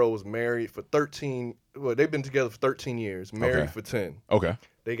a girl was married for 13. Well, they've been together for 13 years, married Okay. for 10. Okay.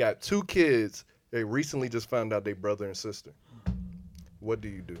 They got 2 kids. They recently just found out they brother and sister. What do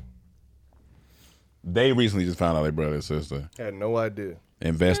you do? They recently just found out their brother and sister. Had no idea.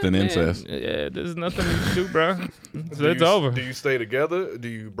 Invest in incest. Yeah, there's nothing to do, bro. It's Do over. Do you stay together? Do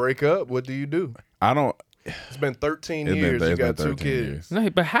you break up? What do you do? I don't. It's been 13 It's been- years. You it's got been 2 13 kids. years. No,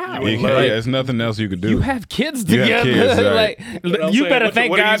 but how? Yeah, Like, there's nothing else you could do. you have kids You together. have kids, right. Like, I'm you saying, better what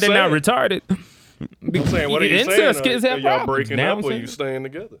thank are you God they're not saying? retarded. I'm saying, what are you Incest saying? kids Are have y'all problems. breaking Now up I'm or saying- you staying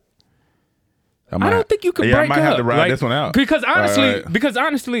together? I don't think you could Yeah, I break might up. have to ride Like, this one out. Because honestly,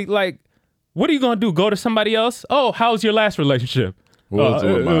 All right. like, what are you gonna do? Go to somebody else? Oh, how's your last relationship? What was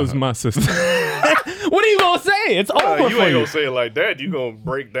it my- was my sister. What are you gonna say? It's over You for ain't you. gonna say it like that. You gonna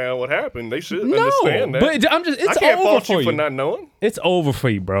break down what happened. They should No, understand that. but I'm just, I it's can't over fault for you you. for not knowing. It's over for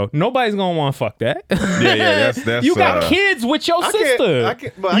you, bro. Nobody's gonna want to fuck that. Yeah, that's You got kids with your sister.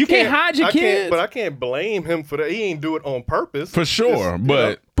 But You can't hide your kids. But I can't blame him for that. He ain't do it on purpose. For sure, Just,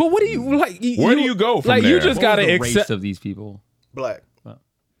 but But what do you like? Where do you go from like? You there? just What gotta was the accept. race of these people? black.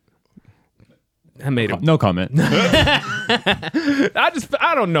 I made it. No comment. I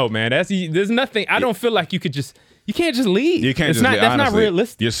don't know, man. There's nothing. I don't feel like you can't just leave. you can't It's just. not. That's not honestly,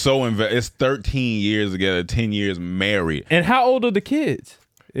 realistic. You're so It's 13 years together, 10 years married. And how old are the kids?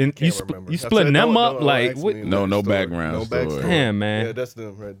 And you Can't remember. you I splitting said, them don't- up don't like ask what? me No backstory. background No story. backstory. Damn, man. Yeah, that's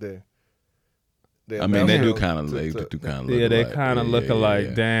them right there. I mean, they do kind of. They do kind of. Yeah, they kind of look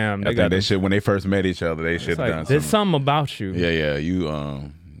alike. Damn, I they thought got they should when they first met each other. They should it's have like, done there's something. something about you. Yeah.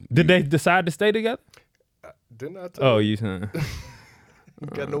 You Did they decide to stay together? Didn't I tell Oh, you? you.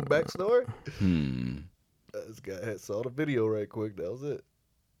 Got no backstory? Hmm. This guy had saw the video right quick. That was it.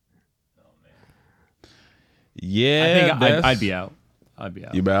 Yeah, I think that's- I'd be out. I'd be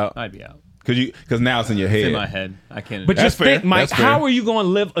out. You about? I'd be out. Because now it's in your It's head. in my head. I can't. But That's just fair. think, Mike, That's fair. how are you going to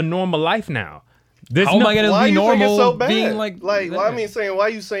live a normal life now? There's How am I gonna Why be you think it's normal so bad? being like why that? I mean, saying why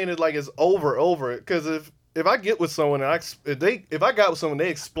you saying it like it's over? Because if I get with someone and if I got with someone, they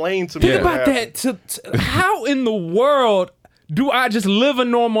explain to me. Think what about happened. that. How in the world do I just live a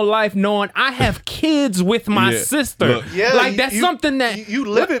normal life knowing I have kids with my Yeah. sister? Look. Yeah, like that's something that you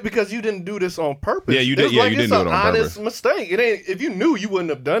live it because you didn't do this on purpose. Yeah, you did- It's yeah, like you it's didn't do an it on honest purpose. mistake. It ain't. If you knew, you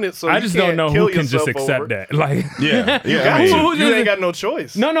wouldn't have done it. So I you just can't don't know kill who can just yourself accept over it. that. Like, Yeah. You, I got mean, to. who You just- ain't got no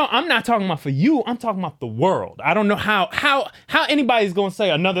choice. no, I'm not talking about for you. I'm talking about the world. I don't know how anybody's gonna say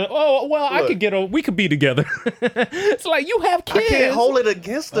another. Oh well, I Look. could get we could be together. It's like you have I kids. can't hold it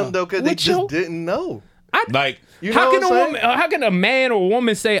against them though because they with just your- didn't know. like You How know can what a I'm woman? saying? How can a man or a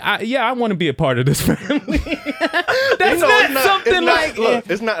woman say, "I want to be a part of this family"? That's You know, not it's something it's like. Look,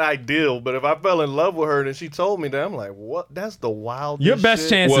 it's not ideal, but if I fell in love with her and she told me that, I'm like, what? That's the wildest Your best shit.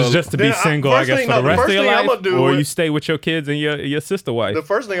 chance Well, is just to be then single, I first guess, thing- for the no, rest first of your thing life, I'ma do or is- you stay with your kids and your sister wife. The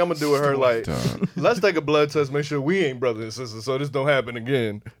first thing I'm gonna do with her, like, let's take a blood test, make sure we ain't brother and sister, so this don't happen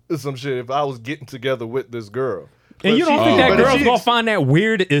again. It's some shit. If I was getting together with this girl, and But you don't she- think but that if girl's she gonna ex- find that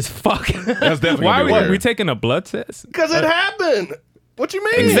weird as fuck? That's definitely Why gonna are be we, weird. we taking a blood test? Because it happened. What you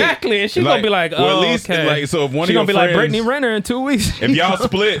mean? Exactly, and she's gonna be like, well, "Oh, at least okay." like so if one She's of gonna your be like friends, Brittany Renner in 2 weeks. if y'all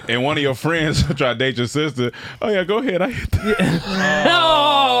split and one of your friends try to date your sister, oh yeah, go ahead. I hit that.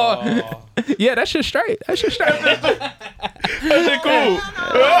 Oh. Yeah, that shit straight. That shit straight. That shit cool.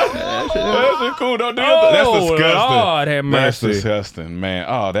 That shit cool. Don't do Oh, that. That's disgusting. Lord have That's mercy. disgusting, man.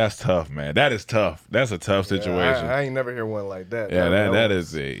 Oh, that's tough, man. That is tough. That's a tough situation. I ain't never hear one like that. Yeah, No, that no.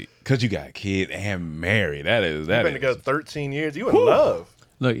 is a because you got a kid and married. That is that Been is together 13 years. You in love?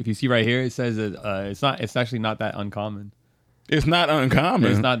 Look, if you see right here, it says that it's actually not that uncommon. It's not uncommon.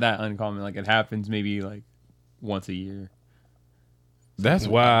 It's not that uncommon. Like it happens maybe like once a year. That's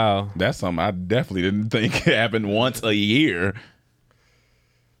wow. That's something I definitely didn't think happened once a year.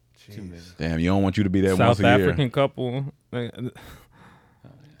 Jeez. Damn, you don't want you to be that South once a year. African couple.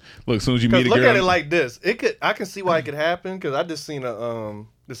 Look, as soon as you meet a Look girl, at it like this. I can see why it could happen because I just seen a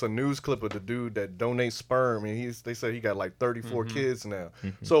news clip of the dude that donates sperm and they said he got like 34 kids now.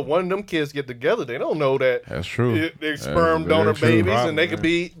 So one of them kids get together, they don't know that that's true. They're sperm donor babies and they could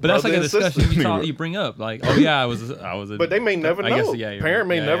be. But that's like a discussion sister. you bring up. Like, oh yeah, I was. But they may never know. Guess, yeah, Parent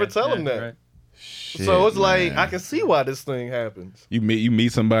may never tell them that. Right. Shit, so it's like man. I can see why this thing happens. You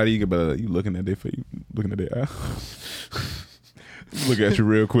meet somebody, you looking at their face, looking at their eyes. Look at you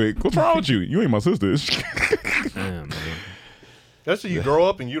real quick. What's wrong with you? You ain't my sister. Damn, man. That's when you grow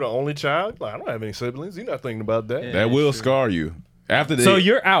up and you're the only child. Like, I don't have any siblings. You're not thinking about that. Yeah, that will scar you. After that. So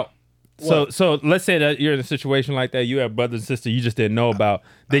you're out. What? So let's say that you're in a situation like that. You have brother and sister you just didn't know about.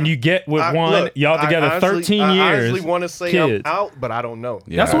 Then you get with y'all together I honestly, 13 years. I honestly want to say kids. I'm out, but I don't know.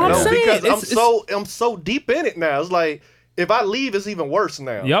 Yeah, That's what I'm saying. Because I'm so deep in it now. It's like if I leave, it's even worse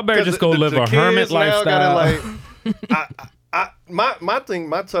now. Y'all better just go live a hermit kids now lifestyle.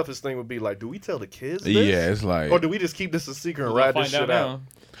 My toughest thing would be like, do we tell the kids this? Yeah, it's like, or do we just keep this a secret and ride this shit out?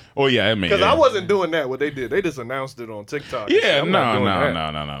 Oh yeah, I mean, because I wasn't doing that. What they did, they just announced it on TikTok. Yeah, I'm no.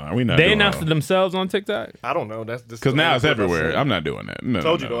 We not. They doing announced that. it themselves on TikTok. I don't know. That's because now it's everywhere. I'm not doing that. No,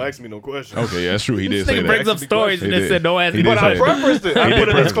 Told you don't ask me no questions. Okay, yeah, that's true. He did This say nigga that. brings up stories and then said don't ask me. But I say that. prefaced it. I He put did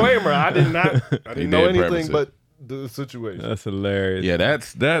a preface disclaimer. I didn't know did anything preface it. but the situation. That's hilarious. Yeah,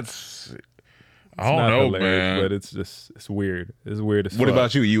 that's. I don't not know, hilarious, man. but it's weird. It's weird as What fuck.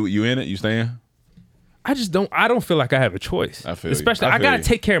 about you? You in it? You staying? I just don't. I don't feel like I have a choice. I feel you. Especially, I I feel gotta you.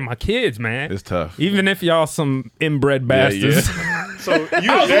 take care of my kids, man. It's tough. Even if y'all some inbred bastards. So you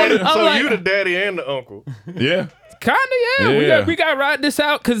the daddy and the uncle. Yeah. Kinda, yeah. Yeah. We got to ride this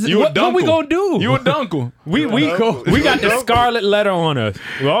out because You a what we dunkle. gonna do? You a dunkle. We got the scarlet letter on us.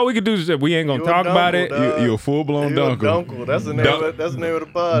 Well, all we can do is we ain't gonna You a talk about it. dunkle, You a full blown You a dunkle. dunkle. That's the name. That's the name of the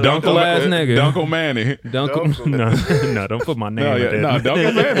pod. Dunkle ass nigga. Dunkle Manny. Dunkle. No, don't put my name. No, in yeah, there. no,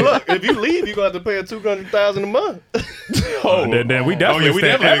 Dunkle Manny. Look, if you leave, you gonna have to pay $200,000 a month. Then we definitely yeah, we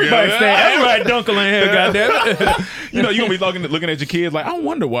stand. definitely Everybody dunkle in here, goddamn. You know, you gonna be looking at your kids like, I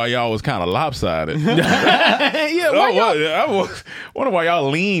wonder why y'all was kind of lopsided. Yeah, why y'all? I wonder why y'all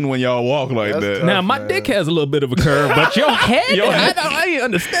lean when y'all walk like That's that. tough. Now my dick has a little bit of a curve, but your head, I ain't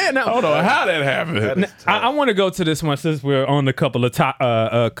understand that. I don't know how that happened. I want to go to this one since we're on a couple of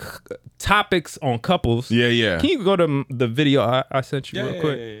topics on couples. Yeah. Can you go to the video I sent you real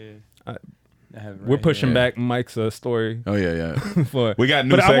quick? We're pushing back Mike's story. Oh yeah. For, We got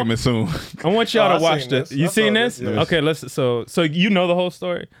new but segments soon. I want y'all Oh, to I watch seen this. this. You I seen saw this? this, yes. Okay, so you know the whole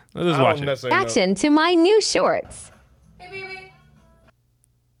story. Let's just watch it. Action to my new shorts. Hey, baby.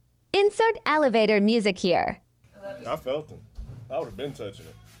 Insert elevator music here. I felt him. I would have been touching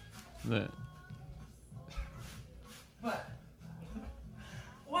it. What?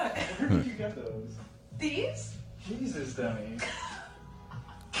 Where did you get those? These? Jesus, dummy.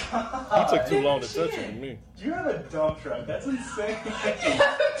 He took too long to touch it with me. You have a dump truck. That's insane.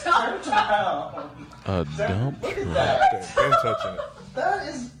 Dump truck. A dump Look at truck. that. Been touching it. That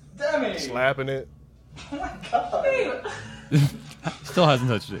is Demi. Slapping it. Oh my god. Still hasn't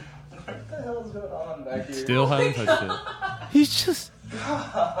touched it. What the hell is going on back here? Still hasn't touched it. He's just.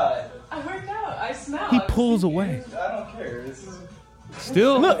 God. I worked out. I smell. He pulls away. I don't care. This is.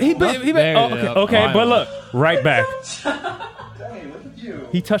 Still. Look, he There, okay, but look, right back. Demi, look at you.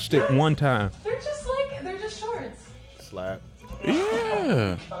 He touched it one time. They're just shorts. Slap.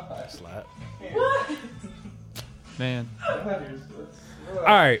 Yeah. Slap. What? Man, All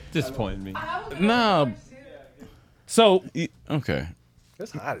right, disappointed me. No. so Okay.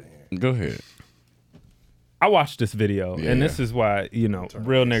 It's hot in here. Go ahead. I watched this video, Yeah. and this is why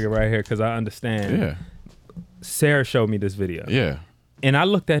real nigga right here, because I understand. Yeah. Sarah showed me this video, Yeah. and I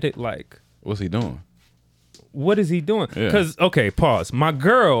looked at it like, What's he doing? what is he doing? Yeah. Because pause. My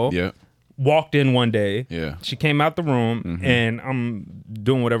girl Yeah. walked in one day. Yeah. She came out the room, and I'm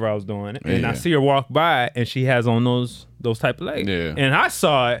doing whatever I was doing, and I Yeah. see her walk by, and she has on those type of legs. Yeah. And I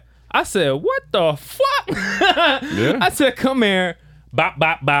saw it. I said, "What the fuck?" Yeah. I said, "Come here, bop,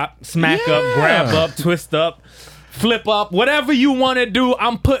 bop, bop, smack up, Yeah. grab up, twist up." Flip up, whatever you want to do.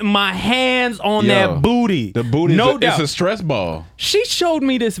 I'm putting my hands on Yo, that booty. The booty, no it's doubt. a stress ball. She showed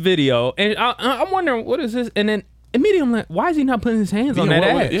me this video, and I'm wondering what is this. And then immediately I'm like, why is he not putting his hands on that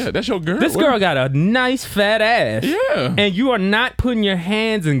ass? Yeah, that's your girl. This girl got a nice fat ass. Yeah. And you are not putting your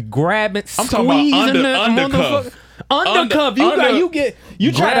hands and grabbing, I'm talking about squeezing the undercuff. motherfucker. Undercuff.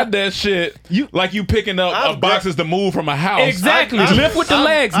 You try grab to that shit. Like you picking up boxes to move from a house. Exactly. Lift with the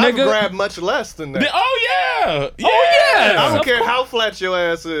legs, I've nigga. grabbed much less than that. Oh yeah. I don't care how flat your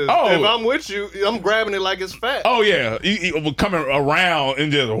ass is. Oh. If I'm with you, I'm grabbing it like it's fat. Oh yeah. You coming around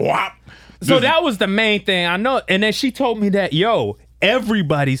and just whop. So that was the main thing I know. And then she told me that,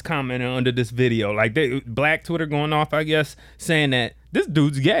 everybody's commenting under this video. Like Black Twitter going off, I guess, saying that this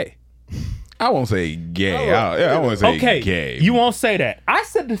dude's gay. I won't say gay. I won't say gay. You won't say that. I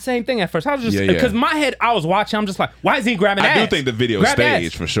said the same thing at first. I was just because my head, I was watching. I'm just like, why is he grabbing ass? I do think the video is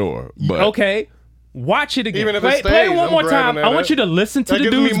staged for sure. But okay, watch it again. Even if it's play it staged, one I'm more time. grabbing I that want you to listen to That the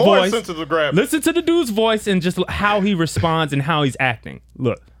gives me dude's more voice. incentive to grab it. Listen to the dude's voice and just how he responds and how he's acting.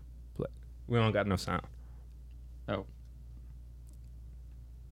 Look, we don't got no sound. Oh.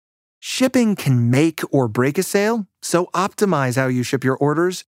 Shipping can make or break a sale, so optimize how you ship your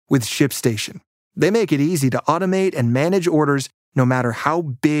orders with ShipStation. They make it easy to automate and manage orders no matter how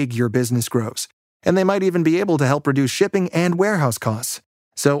big your business grows. And they might even be able to help reduce shipping and warehouse costs.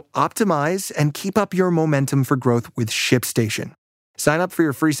 So optimize and keep up your momentum for growth with ShipStation. Sign up for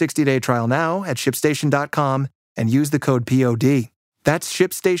your free 60-day trial now at ShipStation.com and use the code POD. That's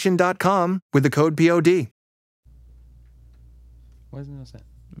ShipStation.com with the code POD. Why isn't that sound?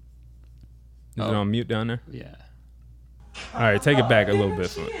 Is it on mute down there? Yeah. All right, take it back a little bit.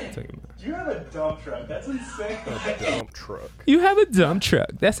 Take it back. You have a dump truck. That's insane. A dump truck. You have a dump truck.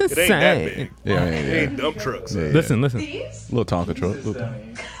 That's It insane. ain't that big. Yeah. It ain't dump trucks. Yeah. Listen. Little Tonka truck.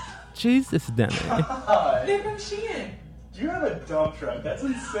 Jesus, dummy. You have a dump truck. That's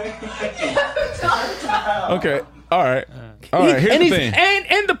insane. Okay. All right. Here's the thing.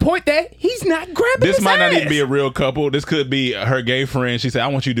 And the point that he's not grabbing This his might not ass. even be a real couple. This could be her gay friend. She said, "I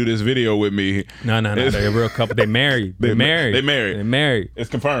want you to do this video with me." No. They're a real couple. They married. They married. It's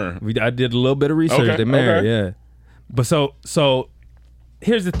confirmed. I did a little bit of research. Okay, They married. okay. Yeah. But so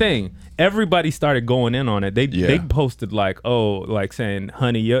here's the thing. Everybody started going in on it. They posted like, saying,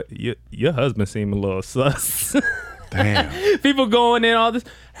 "Honey, your husband seemed a little sus." Damn. People going in all this.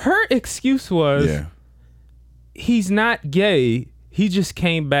 Her excuse was, he's not gay. He just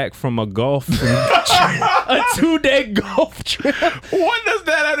came back from a golf trip, a 2-day golf trip. What does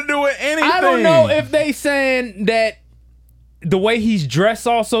that have to do with anything? I don't know if they saying that the way he's dressed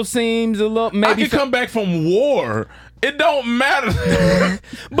also seems a little maybe. I could come back from war. It don't matter.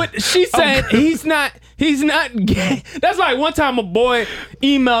 But she said he's not gay. That's like one time a boy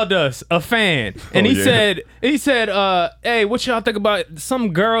emailed us, a fan, and he said, hey, what y'all think about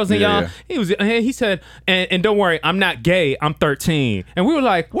some girls and y'all? He said, and don't worry, I'm not gay. I'm 13. And we were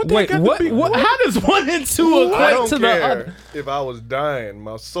like, wait, what? How does one and two equate to the other? If I was dying,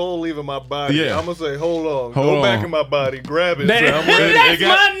 my soul leaving my body, Yeah. I'm gonna say, hold on, Hold go on. back in my body, grab it. That- so I'm ready. that's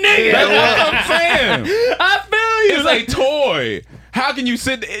my nigga. That's what I'm saying. I feel you. It's a toy. How can you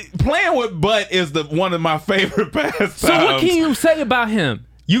sit playing with butt is one of my favorite pastimes. So what can you say about him?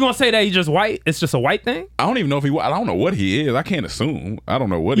 You gonna say that he's just white? It's just a white thing? I don't even know if I don't know what he is. I can't assume. I don't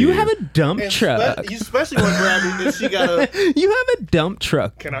know what he You is. have a dump truck. You especially when grabbing this, she got a. You have a dump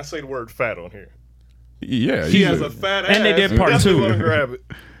truck. Can I say the word fat on here? Yeah. She has a fat ass. And they did You part definitely 2. wanna grab it.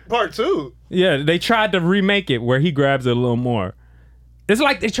 Part 2. Yeah, they tried to remake it where he grabs it a little more. It's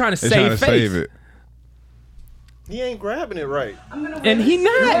like they're trying to save face. it. He ain't grabbing it right. And he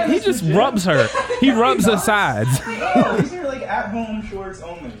not. He just rubs her. He rubs her sides. No, these are like at-home shorts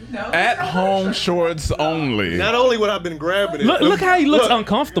only. At home shorts only. Not only would I've been grabbing it. Look how he looks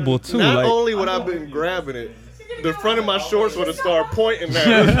uncomfortable too. Not Like, only would I've been grabbing it, the front of my shorts would have started pointing at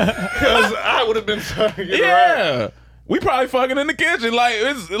it because I would have been trying to get it right. Yeah. We probably fucking in the kitchen. Like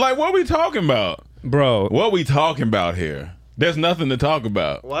it's like what we talking about? bro. What we talking about here? There's nothing to talk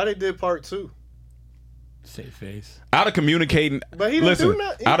about. Why they did part 2? Save face. I'd have communicating. But he didn't listen, do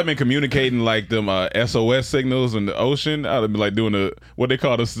nothing. I'd have been communicating like them SOS signals in the ocean. I'd have been like doing what they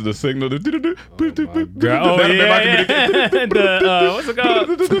call the signal. Oh yeah, the what's it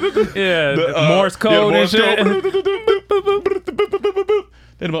called? Yeah, the Morse code and shit.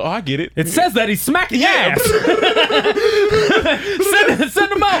 Then I get it. It says that he's smacking ass.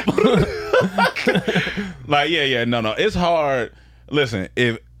 send him out. Like no. It's hard. Listen,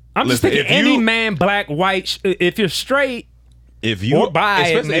 I'm just thinking any man, black, white. If you're straight, if you or bi,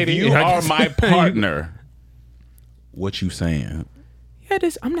 especially maybe if you are my partner, what you saying? Yeah,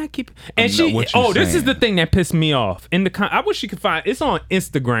 I'm not keeping. And No, she. what you This is saying? the thing that pissed me off. I wish you could find. It's on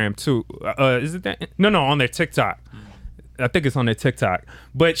Instagram too. Is it that? No, on their TikTok. I think it's on their TikTok.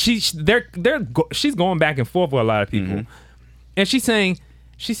 But she's going back and forth with a lot of people, and she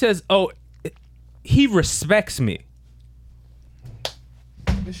says, "Oh, he respects me."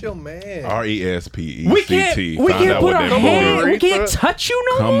 It's your man. RESPECT. We can't put our hand. We can't touch you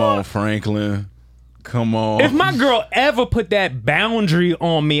no more. Come on, Franklin. Come on. If my girl ever put that boundary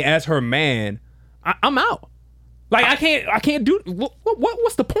on me as her man, I'm out. Like I can't do.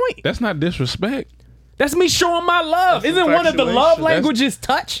 What's the point? That's not disrespect. That's me showing my love. That's Isn't one of the love infatuation. languages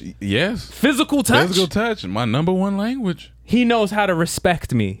touch? Yes. Physical touch. Physical touch. My number one language. He knows how to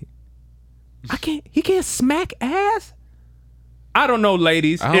respect me. He can't smack ass. I don't know,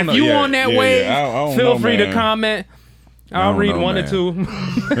 ladies. I don't If know. you Yeah, on that yeah, wave, yeah. I don't feel know, free man. to comment. I'll don't read know, one or man. two.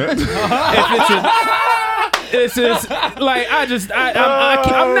 It's just like I'm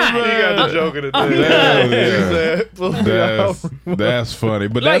not. You got the joke of the day. That's funny,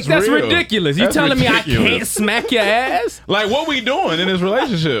 but Like that's real. ridiculous. You That's telling me I ridiculous. can't smack your ass? Like what we doing in this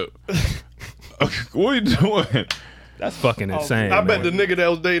relationship? What we doing? That's fucking insane. I bet the nigga that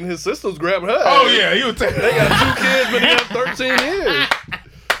was dating his sisters grabbed her. Oh ass. yeah, he was. They got 2 kids, but they have 13 years.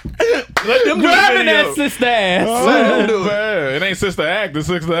 Let them do the Grabbing video. that sister ass. Let them do it. Man, it ain't sister act, it's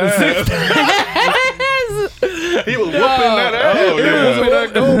sister ass. He was whooping that ass. Oh, He was yeah. whooping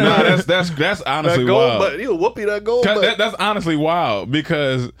that gold. Nah, that's honestly that gold wild. butt. He was whooping that gold butt. That's honestly wild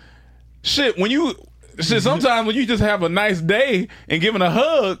because sometimes when you just have a nice day and giving a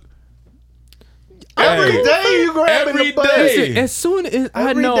hug. Every day you grabbing Every the butt. day. Listen, as soon as I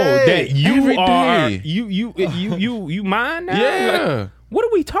Every know day. that you Every are day. you mine now. Yeah. Like, what are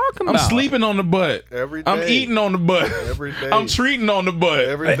we talking I'm about? sleeping on the butt. Every I'm day. eating on the butt. Every day. I'm treating on the butt.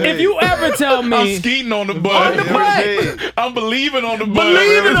 Every day. If you ever tell me I'm skeeting on the butt. On the Every day. I'm believing on the butt.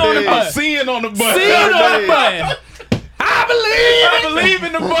 Believing on the butt. I'm seeing on the butt. seeing Every on the day. butt, I believe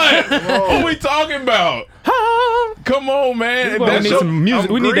in the butt. What we talking about? Come on, man. we need some music.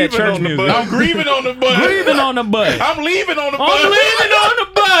 I'm We need that grieving church on the music. butt. I'm grieving on the butt. Grieving on the butt. I'm leaving on the butt. I'm leaving on the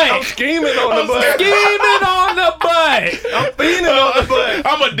I'm butt. scheming on the butt. Scheming on the butt. I'm fiending on the butt.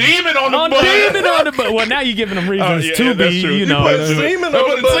 I'm a demon on the I'm butt. demon on the butt. Well, now you're giving them reasons yeah, to yeah, that's be, true. you You know. Put That's true. semen I on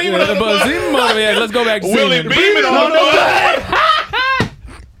put the butt. semen Yeah, but semen on the- yeah, let's go back to Willie semen. beaming on the butt.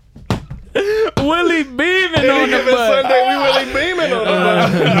 Willie beaming on the Any butt. Sunday, we really beaming on the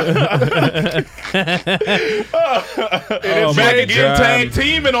butt. Oh, Back my again, God. tag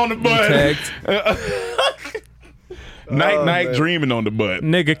teaming on the butt. Night, Oh, night, man. dreaming on the butt.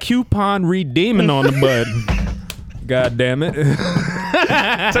 Nigga, coupon redeeming on the butt. God damn it.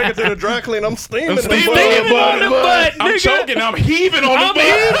 Take it to the dry clean. I'm steaming, Steaming the butt. on the butt, I'm nigga. choking. I'm heaving on I'm the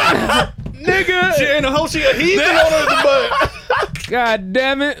butt. Nigga. She ain't a hoe. She a heathen on the butt. God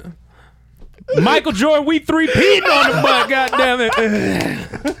damn it. Michael Jordan, we 3-peating on the butt. God damn it.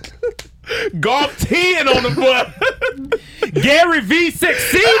 Golf 10 on the butt. Gary V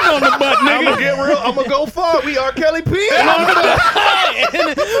succeeding on the butt, I'm nigga. gonna get real. I'm gonna go far. We R. Kelly P on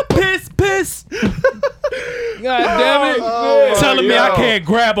the butt. Piss. God damn it. Oh, Telling me yo. I can't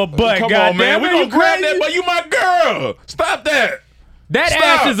grab a butt. Come God on, man. damn We it, gonna you grab crazy? that, but you my girl. Stop that. That Stop.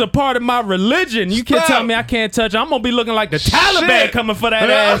 ass is a part of my religion. You can't Stop. tell me I can't touch it. I'm gonna be looking like the Taliban Shit. coming for that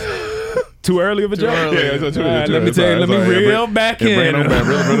ass. Too early of a joke. Yeah, it's too All right, too let me early. tell you. Let me Sorry, reel back Bring it in. on back.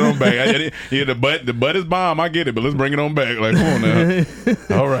 Bring it on back. Yeah, the butt is bomb. I get it, but let's bring it on back. Like, come on now.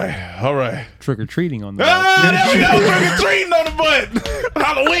 All right. Trick or treating on the Ah, there we go. Trick or treating on the butt.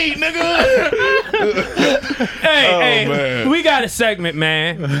 Halloween, nigga. Hey, man. we got a segment,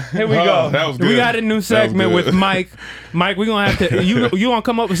 man. Here we Oh, go. that was We good. got a new That was segment good. with Mike. Mike, we gonna have to. You want to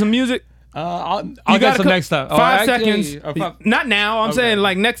come up with some music? I'll You get gotta some next time. Oh, 5 actually, seconds. Not now. I'm saying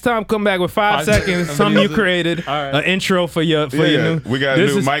like next time. Come back with 5 seconds. of Something you music. created. All right. An intro for your Yeah, new. we got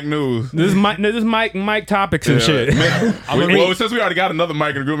this new is, Mike News. This is Mike topics and shit. Well, since we already got another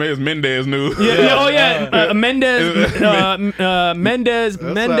Mike in the group, maybe it's Mendez News. Mendez. Mendez.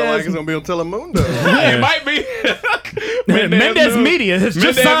 That sound like it's gonna be on Telemundo. It might be. Mendez News. Media. It's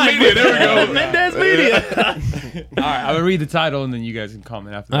just Mendez signed. Media, there we go. Mendez Media. All right, I'm gonna read the title and then you guys can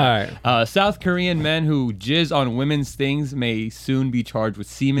comment after that. All right. South Korean men who jizz on women's things may soon be charged with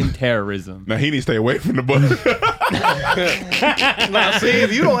semen terrorism. Now he needs to stay away from the butt. Now, see,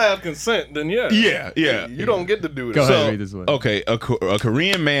 if you don't have consent, then yeah. Yeah. You don't get to do that. Go ahead, read this one. Okay, a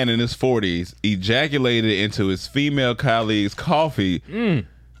Korean man in his 40s ejaculated into his female colleague's coffee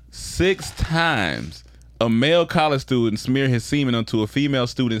 6 times. A male college student smeared his semen onto a female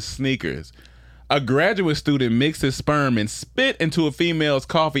student's sneakers. A graduate student mixed his sperm and spit into a female's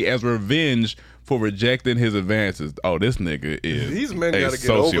coffee as revenge for rejecting his advances. Oh, this nigga is These men a gotta get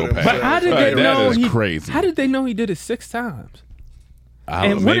over sociopath. themselves. But how did Like, they know that is he? crazy. How did they know he did it 6 times? I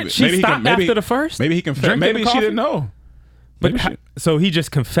don't And know, what did she he stop after the first? Maybe he confessed. Drinking Maybe the she coffee? didn't know. But Maybe so he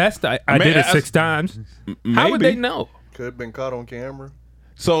just confessed. I did it 6 times. How would maybe. they know? Could have been caught on camera.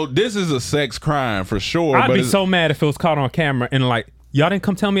 So this is a sex crime for sure. I'd but be it's- so mad if it was caught on camera and like Y'all didn't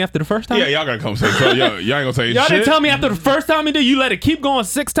come tell me after the first time? Yeah, y'all gotta come say so. Y'all ain't gonna say Y'all shit. didn't tell me after the first time and then you let it keep going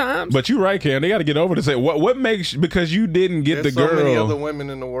 6 times? But you right, Cam. They got to get over to say what makes because you didn't get There's the girl. so many other women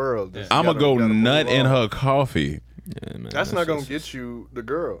in the world. I'm gonna go nut in her coffee. Yeah, man, that's not gonna get you the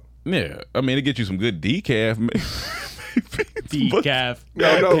girl. Yeah, I mean it get you some good decaf. Decaf.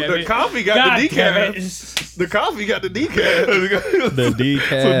 No, the coffee got the decaf. The coffee got the decaf. The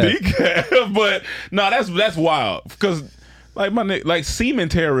decaf. So decaf, but no, that's wild because. Like semen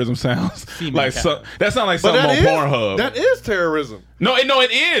terrorism sounds like that sounds like something on Pornhub. That is terrorism. No,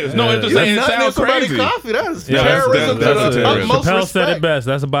 it is. No, it's just saying it sounds crazy. Coffee, that is terrorism. That's terrorism. Chappelle said it best.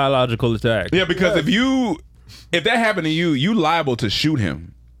 That's a biological attack. Yeah, because if that happened to you liable to shoot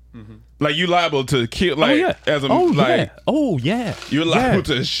him. Mm-hmm. Like you liable to kill. Like as a you're liable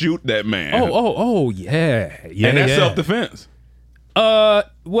to shoot that man. And that's self-defense.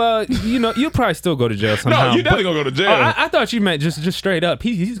 Well, you'll probably still go to jail somehow. No, you definitely gonna go to jail. I thought you meant just straight up.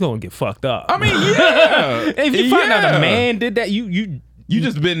 He's gonna get fucked up. I mean, yeah. If you find out a man did that, you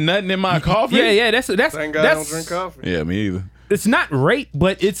just been nutting in my coffee. Yeah. That's Thank God I don't drink coffee. Yeah, me either. It's not rape,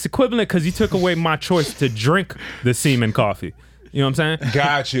 but it's equivalent because you took away my choice to drink the semen coffee. You know what I'm saying?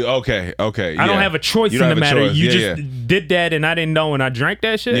 Got you. Okay. I don't have a choice in the matter. You just did that, and I didn't know, and I drank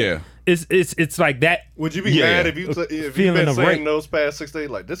that shit. Yeah. It's like that. Would you be mad if you've been saying those past 6 days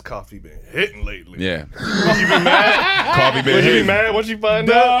like this coffee been hitting lately? Yeah. Would you be mad? Coffee been Would you hitting. be mad once you find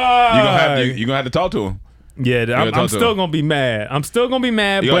out? You're gonna have to talk to him. Yeah, I'm still gonna be mad.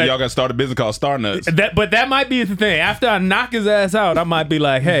 But y'all gotta start a business called Star Nuts. But that might be the thing. After I knock his ass out, I might be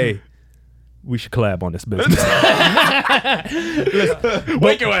like, hey, we should collab on this business.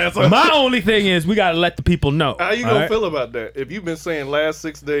 Wake your ass up. My only thing is we gotta let the people know. How you gonna feel about that? If you've been saying last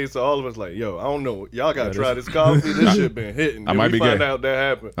 6 days to all of us, like, yo, I don't know, y'all gotta try this coffee. This shit been hitting. I might be find gay. out that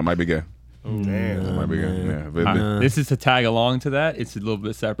happened. I might be gay. Damn. I might be gay. Yeah. This is to tag along to that. It's a little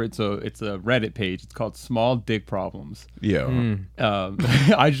bit separate. So it's a Reddit page. It's called Small Dick Problems. Yeah.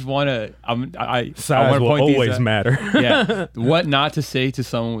 I just want to. Size will always matter. Yeah. What not to say to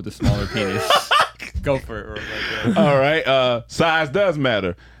someone with a smaller penis. Go for it. Right. All right. Size does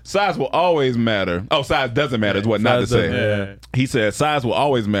matter. Size will always matter. Oh, size doesn't matter is what not to say. Yeah. He said size will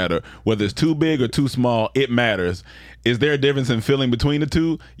always matter. Whether it's too big or too small, it matters. Is there a difference in feeling between the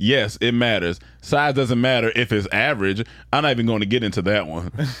two? Yes, it matters. Size doesn't matter if it's average. I'm not even going to get into that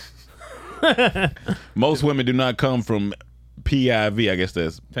one. Most women do not come from PIV. I guess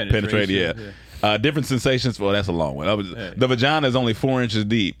that's penetrated. Yeah. Different sensations. Well, that's a long one. The vagina is only 4 inches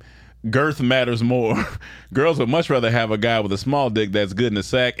deep. Girth matters more. Girls would much rather have a guy with a small dick that's good in the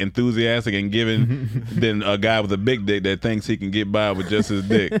sack, enthusiastic and giving than a guy with a big dick that thinks he can get by with just his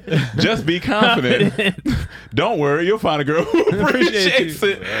dick. Just be confident. Don't worry, you'll find a girl who appreciates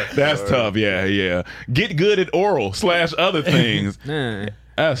it. That's tough. Yeah. Get good at oral / other things.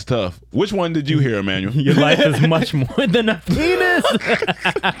 That's tough. Which one did you hear, Emmanuel? Your life is much more than a penis.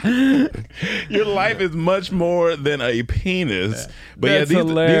 Your life is much more than a penis. But That's these are tough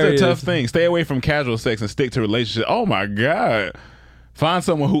hilarious. things. Stay away from casual sex and stick to relationships. Oh my God. Find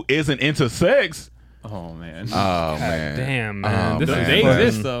someone who isn't into sex. Oh man. Oh man. Damn, man. This is They fun.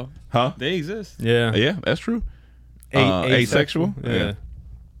 exist though. Huh? They exist. Yeah. Yeah, that's true. Asexual? Yeah.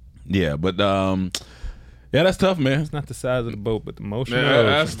 Yeah, but yeah, that's tough, man. It's not the size of the boat, but the motion. Yeah,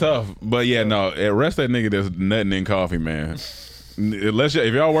 that's tough. But yeah, no, arrest that nigga that's nutting in coffee, man. Unless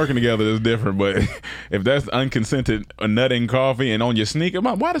if y'all working together, it's different. But if that's unconsented nutting coffee and on your sneaker,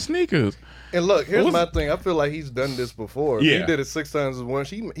 why the sneakers? And look, here's my thing. I feel like he's done this before. If Yeah. he did it 6 times as once.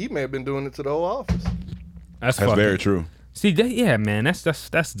 He may have been doing it to the whole office. That's very true. See, yeah, man, that's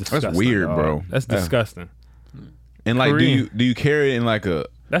disgusting. That's weird, dog. bro. That's disgusting. And like, Korean. do you carry it in like a?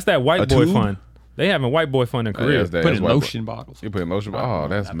 That's that white a boy tube? fun. They having white boy fun in Korea. Put in lotion bottles. You put in lotion bottles. Oh,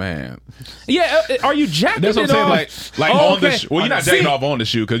 that's man. Yeah, are you jacking That's what it I'm saying. off? Like Oh, on the okay. well, you're not jacking See- off on the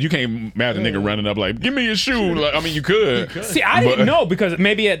shoe because you can't imagine a nigga running up like, "Give me your shoe." Like, I mean, you could. See, I didn't know because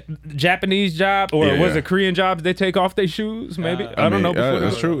maybe at Japanese job or Yeah, was yeah. it Korean jobs they take off their shoes? Maybe I don't mean, know. Before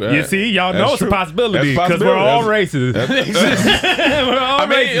that's true. You see, y'all That's know it's a true. possibility That's a because we're all possibility. racist. We're all I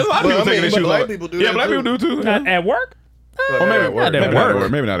mean, a lot of people taking their shoes black off. people do Yeah, that black too. people do too. At work. Or maybe at work. Not at Maybe not at work.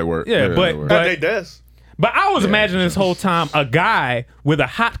 work. Maybe not at work. Yeah, Maybe but- not at work. but- At they desk. But I was imagining this whole time a guy with a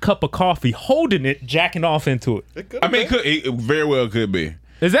hot cup of coffee holding it, jacking off into it. I mean, it very well could be.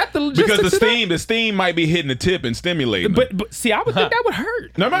 Is that the logistics Because of that? the steam might be hitting the tip and stimulating. But see, I would think that would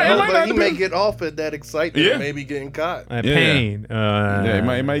hurt. No, it might No, not but he be. may get off at that excitement, Yeah. and maybe getting caught. That Yeah. pain. Yeah,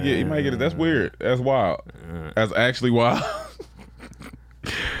 he might get it. That's weird. That's wild. That's actually wild.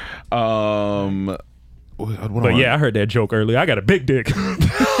 But yeah, I heard that joke earlier. I got a big dick.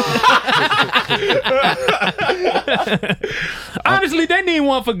 Honestly, they need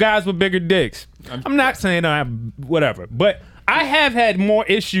one for guys with bigger dicks. I'm not saying I have whatever, but I have had more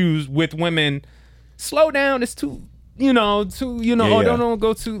issues with women. Slow down. It's too. Or don't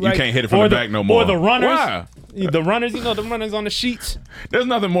go too. Like, you can't hit it from the back no more. Or the runners. Why? The runners, the runners on the sheets. There's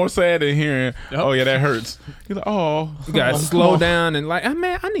nothing more sad than hearing, oh yeah, that hurts. You're like, oh. You gotta slow down and like,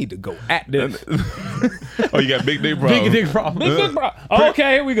 man, I need to go at this. Oh, you got big dick problem. Big dick problem. Big dick problem.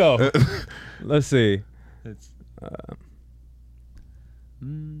 Okay, here we go. Let's see.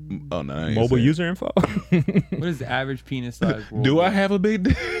 Oh no! Mobile user info. What is the average penis size? Do I have a big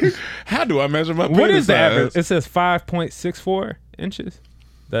dick? How do I measure my penis What is the size? average? It says 5.64 inches.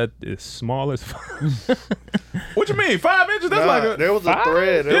 That is small as fuck. What you mean? 5 inches? That's like a there was a 5?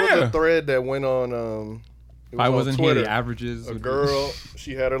 thread. There was Yeah. a thread that went on. It was I on wasn't Twitter. here. The averages. A girl,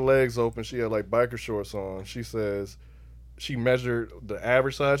 she had her legs open. She had like biker shorts on. She says she measured the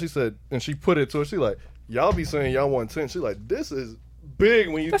average size. She said, and she put it to her. She like, y'all be saying y'all want 10. She like, this is big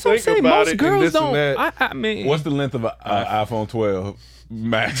when you That's what I'm think saying. about Most it. girls and this don't. And that. I mean, What's the length of an iPhone 12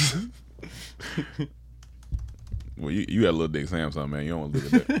 Max? Well, you got a little dick Samsung, man. You don't want to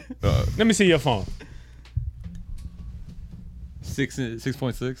look at that. Let me see your phone.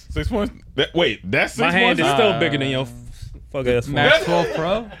 6.6. 6 points. Wait, that's 6 My hand is points? still bigger than your fuck ass phone. Max 12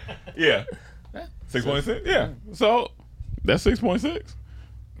 Pro. Yeah. 6.6. Yeah. So that's 6.6.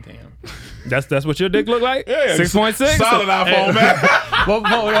 Damn. That's what your dick look like? Yeah. 6.6. Solid iPhone, man.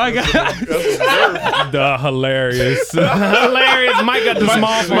 What I got? The hilarious. Hilarious. Mike got the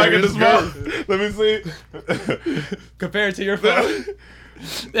small phone. Mike got the small. Let me see. Compared to your phone.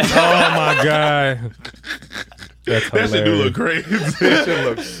 Oh my god. That's That shit do hilarious. look crazy. That shit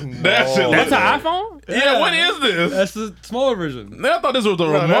looks small. That shit That's look- an iPhone? Yeah, what is this? That's the smaller version. I thought this was the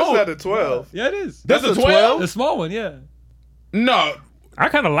No, remote. that's not a 12. Yeah, it is. That's a 12? 12? The small one, yeah. No. I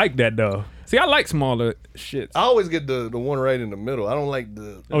kind of like that though. See, I like smaller shits. I always get the one right in the middle. I don't like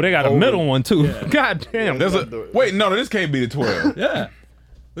the. Oh, they got a over- middle one too. God damn. There's a wait. No, this can't be the 12. Yeah.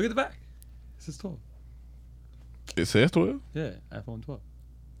 Look at the back. This is 12. It says 12. Yeah, iPhone 12.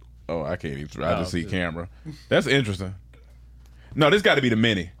 Oh, I can't even. I just see good. camera. That's interesting. No, this got to be the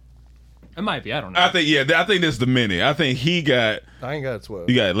mini. It might be. I don't know. I think I think this is the mini. I think he got. I ain't got a 12.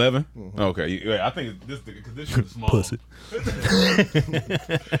 You got 11. Okay, I think this because this shit is small. Pussy.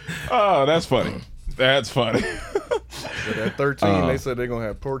 Oh, that's funny. That's funny. But at 13, they said they're gonna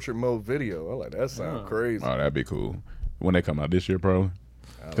have portrait mode video. I'm like, that sounds crazy. Oh, that'd be cool. When they come out this year, probably.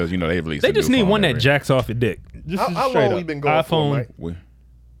 Because they released. They a just new need phone one that every- jacks off your dick. Just How straight long up. we been going for, iPhone. Mike?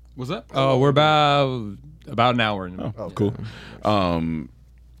 What's that? Oh, we're about an hour. Oh, cool.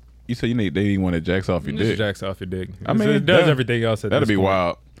 You said they need one that jacks off your Just dick. jacks off your dick. I mean, it does that- everything else. At That'd this be point.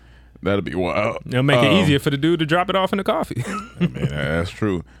 wild. That'd be wild. It'll make it easier for the dude to drop it off in the coffee. Man, that's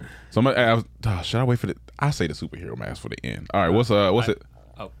true. So should I wait for the? I say the superhero mask for the end. All right, what's it?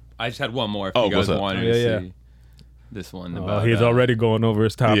 Oh, I just had one more. If Oh, you guys what's up? wanted Yeah. to see this one. Oh, About, he's already going over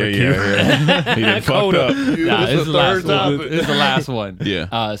his topic. here. He done fucked up. Nah, this is the last one. topic. This is the last one.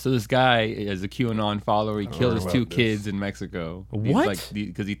 Yeah. So this guy is a QAnon follower. He killed his 2 kids in Mexico. What?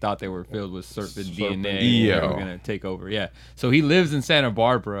 Because he thought they were filled with serpent DNA. Yeah. And they were gonna take over. Yeah. So he lives in Santa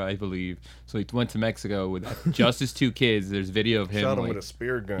Barbara, I believe. So he went to Mexico with just his 2 kids. There's video of him. Shot him like- with a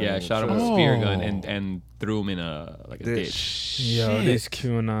spear gun. Yeah, and shot him shit. with a spear gun and threw him in a ditch. Yo, these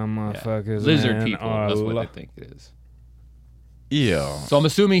QAnon motherfuckers. Lizard man, people. are That's what lo- I think it is. Yeah. So I'm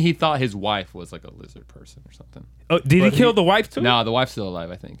assuming he thought his wife was like a lizard person or something. Oh, did he kill the wife too? No, the wife's still alive,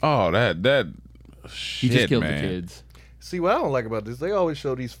 I think. Oh, that He shit, just killed man. the kids. See, what I don't like about this, they always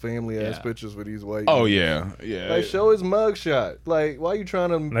show these family ass Yeah. pictures with these white. Oh dudes. yeah. Like, show his mugshot. Like, why you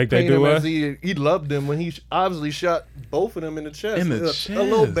trying to Like they paint do him us? as he loved them when he obviously shot both of them in the chest? In the A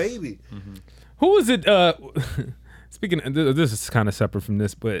little chest. baby. Who was it? Speaking of, this is kind of separate from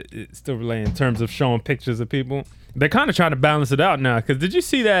this, but it's still related in terms of showing pictures of people. They're kind of trying to balance it out now. Because did you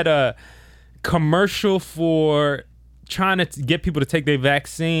see that commercial for trying to get people to take their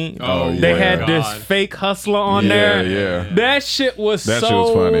vaccine? Oh, They yeah. had this fake hustler on Yeah, there. yeah. That shit was That shit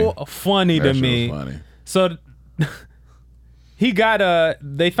so was funny That to shit me. was funny. So he got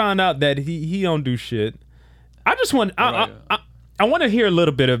they found out that he don't do shit. I just want I want to hear a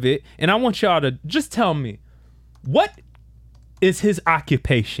little bit of it, and I want y'all to just tell me what is his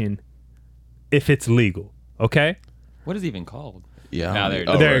occupation if it's legal, okay? What is it even called? Yeah. Now there it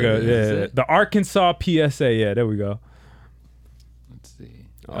Oh, is. There you go. right. Yeah, Is it? the Arkansas PSA. Yeah, there we go. Let's see.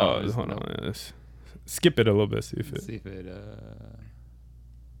 Oh, hold on. Let's skip it a little bit. See if Let's it see if it.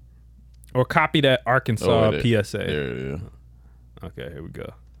 or copy that Arkansas there- PSA. There it is. Okay, here we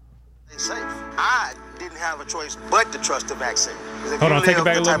go. Safe. I didn't have a choice but to trust the vaccine. 'Cause if Hold you on, take it live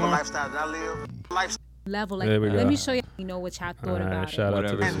back the a type little of more. lifestyle that I live, level. Like, There we go. let me show you know what y'all thought about Shout out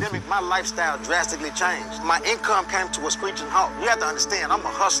to this. Pandemic, my lifestyle drastically changed. My income came to a screeching halt. You have to understand, I'm a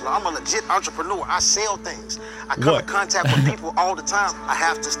hustler. I'm a legit entrepreneur. I sell things. I come in contact with people all the time. I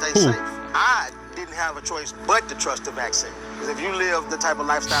have to stay safe. I didn't have a choice but to trust the vaccine. Because if you live the type of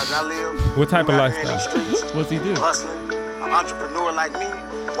lifestyle that I live, What type of out here in lifestyle? these streets, What's he do? hustling, an entrepreneur like me,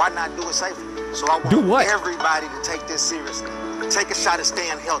 why not do it safely? So I Do want what? everybody to take this seriously. Take a shot at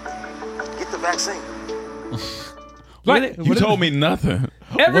staying healthy. Get the vaccine. Like, You told me nothing.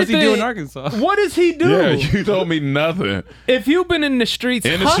 What's he do in Arkansas? What does he do? Yeah, you told me nothing. If you've been in the streets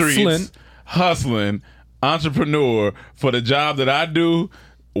hustling, entrepreneur for the job that I do,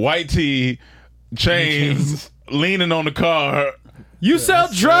 white tee, chains, leaning on the car. You sell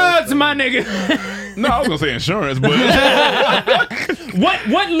drugs, my nigga. No, I was gonna say insurance, but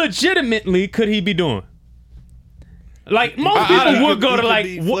what legitimately could he be doing? Like most people would go to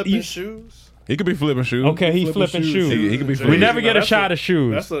like what you shoes. he could be flipping shoes. Okay, he flipping shoes. He could be We flipping. never get a shot of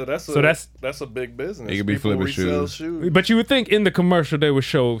shoes. That's a big business. He could be People flipping resell shoes. But you would think in the commercial they would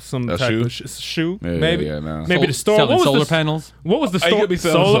show some A type shoe? of shoe, Yeah, maybe, yeah, no. maybe the store. Selling What was solar the, panels. What was the He store? could be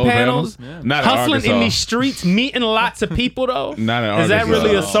selling Solar solar panels. panels. Not in Hustling in Arkansas. these streets, meeting lots of people though. Not in Is that Arkansas.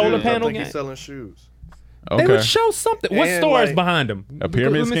 really a solar I panel think game? he's selling shoes. They would show something. What And, store is like, behind them? A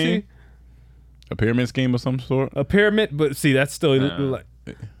pyramid Let me scheme? see. A pyramid scheme of some sort? A pyramid, but see, that's still like.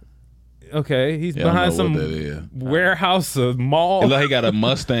 Okay, he's Yeah, I don't behind know some what that is. warehouse, a mall. Like he got a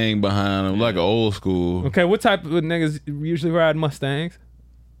Mustang behind him, like an old school. Okay, what type of niggas usually ride Mustangs?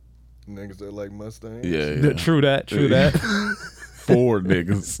 Niggas that like Mustangs. Yeah. True that. True that. Ford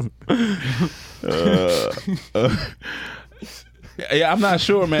niggas. Yeah, I'm not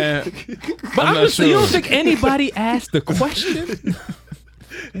sure, man. But I'm not honestly, you sure. don't think anybody asked the question?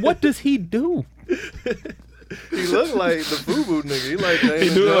 What does he do? He look like the FUBU nigga. He like Damon He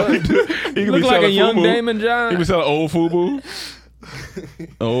do John. he could Look be like a selling young FUBU. Damon John. He be selling old FUBU.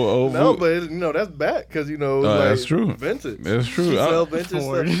 Old No, FUBU. but that's back because it's like that's true. Vintage. That's true. He I- sell vintage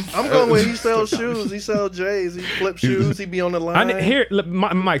stuff. I'm going where he sells shoes. He sell J's. He flip shoes. He be on the line.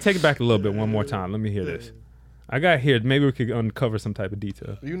 Mike, take it back a little bit one more time. Let me hear this. I got here. Maybe we could uncover some type of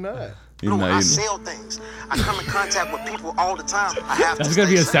detail. You not. I sell things. I come in contact with people all the time. I have That's to gonna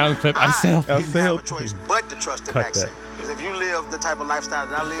stay be a safe. sound clip. I sell. didn't have a choice but to trust the Cut vaccine. that. Because if you live the type of lifestyle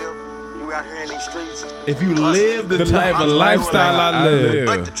that I live, you out here in these streets. If you live the type of lifestyle I live,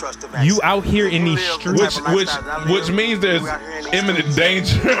 but to trust the vaccine. you out here in these streets. which means there's imminent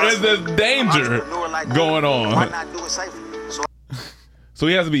danger. There's danger going Why on. not do it safely? So So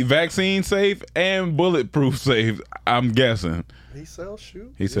he has to be vaccine safe and bulletproof safe. I'm guessing. He sells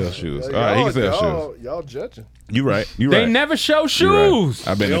shoes. He sells shoes. Yeah, All right, he y'all- sells y'all- shoes. Y'all judging. You right. You They right. never show You right. shoes.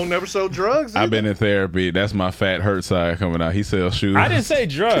 I've They been. don't never sell drugs. I've either. been in therapy. That's my fat hurt side coming out. He sells shoes. I didn't say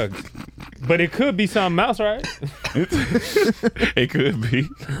drugs, but it could be something else, right? It could be.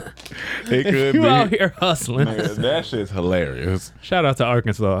 It could You be. out here hustling. Man, that shit's hilarious. Shout out to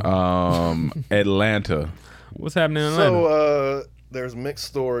Arkansas. Atlanta. What's happening in Atlanta? So there's mixed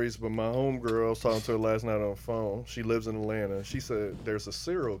stories, but my homegirl, I was talking to her last night on the phone. She lives in Atlanta. She said there's a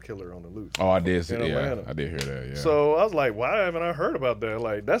serial killer on the loose. Oh, I did see. In Yeah, Atlanta. I did hear that. Yeah. So I was like, why haven't I heard about that?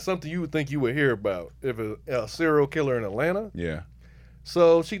 Like, that's something you would think you would hear about if a serial killer in Atlanta. yeah.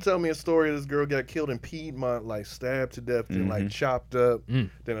 So she told me a story. This girl got killed in Piedmont, like stabbed to death and like chopped up. Then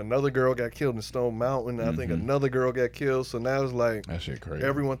another girl got killed in Stone Mountain. I think another girl got killed. So now it's like That shit crazy.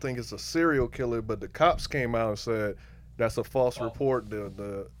 everyone thinks it's a serial killer, but the cops came out and said that's a false report.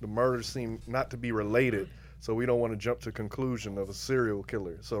 The murders seem not to be related. So we don't want to jump to conclusion of a serial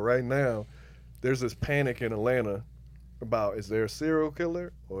killer. So right now, there's this panic in Atlanta about is there a serial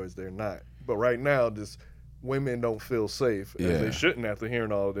killer or is there not? But right now, this women don't feel safe as Yeah. they shouldn't after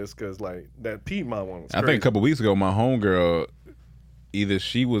hearing all of this because like that Piedmont one was I think crazy. a couple weeks ago, my homegirl, either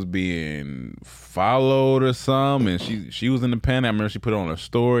she was being followed or something, and she was in the panic. I remember she put it on her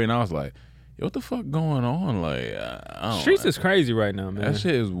story, and I was like, "Yo, what the fuck going on?" Like, I don't Streets is crazy right now, man. That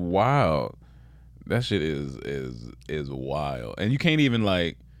shit is wild. That shit is wild, and you can't even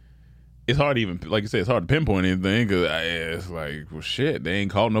like. It's hard to even, like you said, it's hard to pinpoint anything because it's like, well, shit, they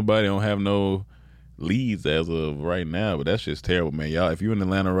ain't caught nobody. They don't have no leads as of right now. But that's just terrible, man. Y'all, if you're in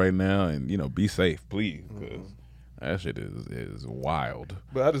Atlanta right now, and be safe, please, because that shit is wild.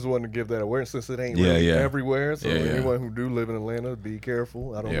 But I just wanted to give that awareness since it ain't Yeah, really yeah. everywhere. So Yeah, yeah. anyone who do live in Atlanta, be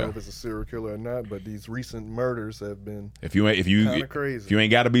careful. I don't Yeah. know if it's a serial killer or not, but these recent murders have been If you kinda crazy. if you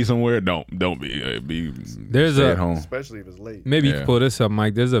ain't got to be somewhere, don't be. There's stay a- at home. especially if it's late. Maybe you Yeah. can pull this up,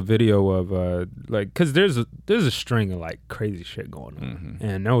 Mike. There's a video of because there's a string of like crazy shit going on,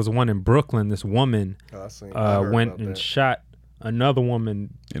 and there was one in Brooklyn. This woman I heard went about and that. shot another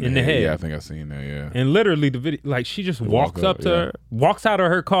woman in the head. Yeah, I think I seen that. Yeah. And literally the video, like she just walks up to her, walks out of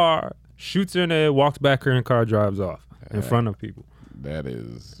her car, shoots her in the head, walks back her in car, drives off in front of people. That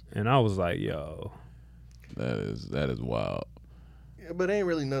is. And I was like, yo, that is wild. Yeah, but ain't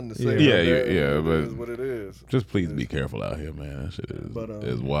really nothing to say. Yeah, but but it is what it is. Just please be careful out here, man. That shit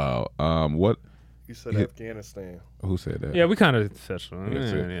is wild. What? You said Afghanistan. Who said that? Yeah, we kind of touched on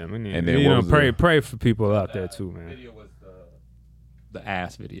it. Yeah, we need, and then pray for people out there too, man. Video was the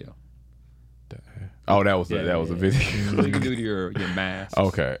ass video. Oh, that was the video. So you can do your mask.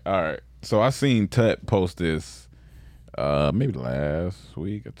 Okay, all right. So I seen Tut post this maybe last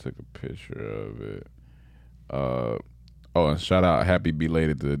week. I took a picture of it. And shout out, happy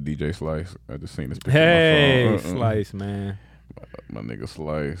belated to DJ Slice. I just seen this picture. Hey, on my phone. Slice, man. My nigga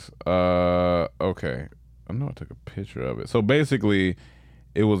Slice. Okay. I know I took a picture of it. So basically,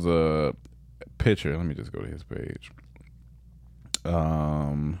 it was a picture. Let me just go to his page.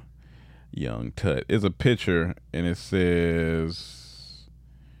 Young Tut. It's a picture, and it says,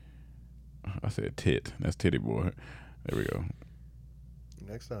 I said tit. That's Titty Boy. There we go.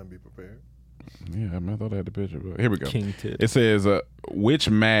 Next time, be prepared. Yeah, I thought I had the picture, but here we go. King Tit. It says, which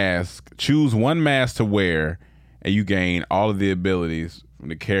mask, choose one mask to wear, and you gain all of the abilities from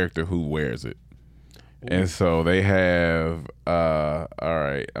the character who wears it. Ooh. And so they have, all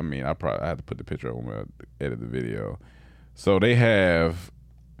right, I mean, I had to put the picture up when I edit the video. So they have,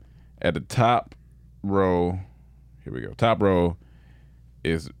 at the top row, here we go, top row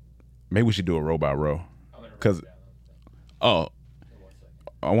is, maybe we should do a row by row. Because,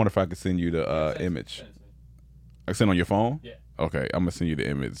 I wonder if I could send you the image. I send on your phone? Yeah. Okay, I'm gonna send you the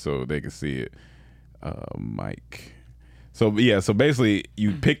image so they can see it. Mike. So basically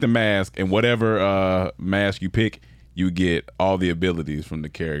you pick the mask, and whatever mask you pick, you get all the abilities from the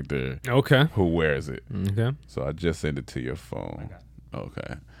character who wears it. Okay. So I just sent it to your phone.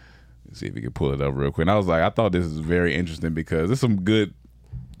 Okay. Let's see if you can pull it up real quick. And I was like, I thought this is very interesting because there's some good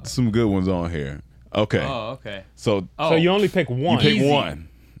ones on here. Okay. Oh, okay. So you only pick one. You pick one.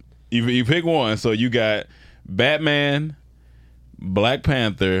 You pick one. So you got Batman, Black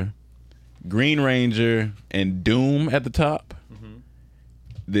Panther, Green Ranger, and Doom at the top. Mm-hmm.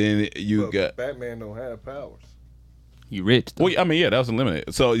 Then you got Batman don't have powers. You rich. Well, I mean, yeah, that was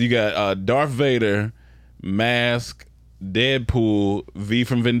unlimited. So you got Darth Vader, Mask, Deadpool, V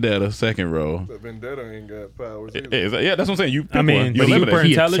from Vendetta, second row. But Vendetta ain't got powers either. Yeah, that's what I'm saying. You pick I mean, one. You're super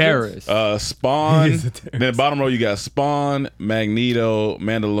intelligent. intelligence. Spawn. Then bottom row you got Spawn, Magneto,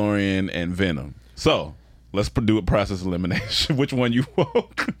 Mandalorian, and Venom. So let's do a process elimination. Which one you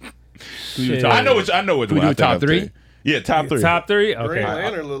want? I know which one. We do top three? Yeah, top three. Top three? Okay. Green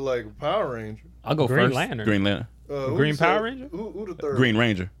Lantern look like a Power Ranger. I'll go Green first. Lantern. Green Lantern. Green Power Ranger? Who the third? Green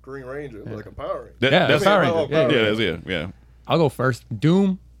Ranger. Green Ranger, like a Power Ranger. That's Power Ranger. Yeah. I'll go first.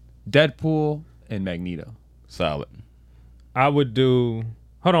 Doom, Deadpool, and Magneto. Solid. I would do.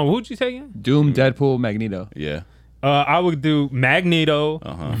 Hold on, who'd you say again? Doom, Deadpool, Magneto. Yeah. I would do Magneto,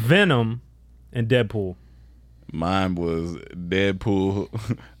 Venom, and Deadpool. Mine was Deadpool,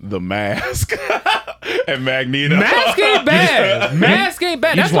 The Mask, and Magneto. Mask ain't bad. Mask ain't bad.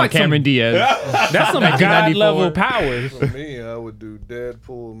 You That's just want like Cameron Diaz. That's some god level powers. For me, I would do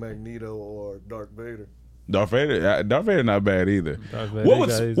Deadpool, Magneto, or Darth Vader. Darth Vader not bad either. What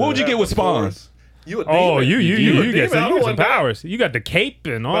would you get with Spawn? You a demon. You get some powers. You got the cape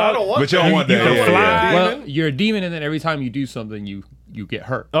and all. But I don't want But you don't want that. You can fly. Well, you're a demon, and then every time you do something, you get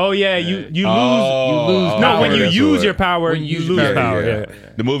hurt. Oh yeah, you lose. lose No, power. when you That's use what- your power, when you you use lose your power. power, Yeah.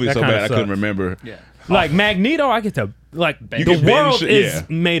 The movie's That so kinda bad I couldn't sucks. remember. Yeah. Like Magneto, I get to You the can world bend is shit,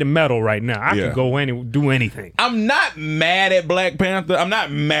 yeah. made of metal right now. I Yeah. can go do anything. I'm not mad at Black Panther. I'm not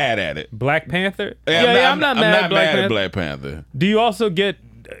mad at it. Black Panther. I'm not mad at Black Panther. Do you also get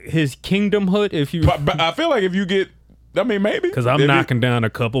his kingdomhood if you? But I feel like if you get, I mean, maybe Because I'm knocking down a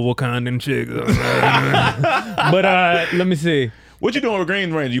couple Wakandan chicks. But let me see. What you doing with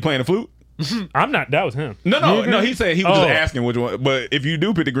Green Ranger? You playing the flute? I'm not. That was him. No. He said he was just Oh. asking which one. But if you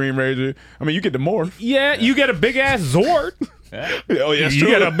do pick the Green Ranger, I mean, you get the morph. Yeah, you get a big ass Zord. Oh yeah, You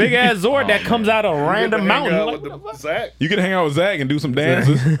get a big ass Zord that comes out of a random mountain. Zach. You can hang out with Zach and do some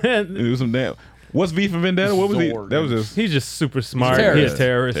dances. and do some dance. What's V for Vendetta? What was he? That was just. He's just super smart. terrorist. He's a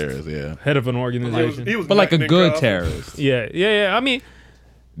terrorist. Terrorist, yeah. Head of an organization. He was But like a Nick good Crawford. terrorist. Yeah. I mean,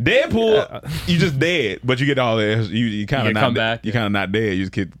 Deadpool, you just dead, but you get all that. You kind You of not. come back, You kind of not dead. You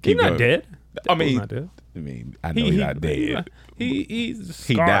just keep he's not going. dead. I mean, Deadpool's not dead. I know he's not dead. He's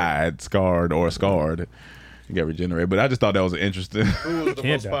He scarred. died, scarred. He got regenerated. But I just thought that was interesting. Who was the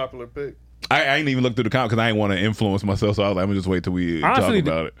Can't most die. popular pick? I ain't even looked through the comments because I ain't want to influence myself. So I was like, I'm gonna just wait till we talk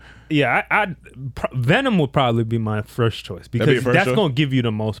about it. Yeah, Venom would probably be my first choice because that's going to give you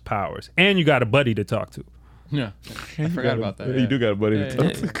the most powers, and you got a buddy to talk to. Yeah, I forgot about that. You do got a buddy to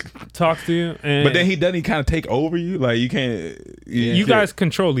talk to. Talk to you, but then he kind of take over you. Like you can't. You guys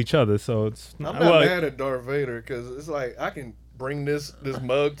control each other, so it's. I'm not mad at Darth Vader because it's like I can bring this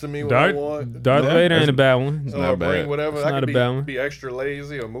mug to me when I want. Darth Vader ain't a bad one. It's not bring whatever. It's I not can a bad one. be extra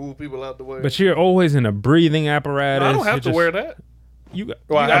lazy or move people out the way. But you're always in a breathing apparatus. I don't have to wear that.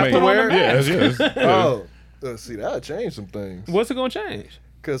 I have to wear it? Yes. Oh, see, that'll change some things. What's it gonna change?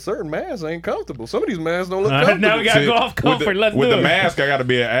 Because certain masks ain't comfortable. Some of these masks don't look comfortable. Now we gotta go off comfort. Let's do it. With the mask, I gotta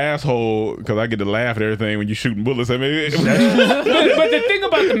be an asshole because I get to laugh at everything when you shooting bullets at me. but the thing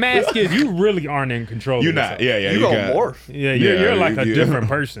about the mask is you really aren't in control. You're not. Yeah. You gonna morph. Yeah, you're like a different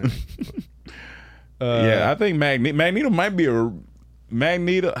person. I think Magneto might be a.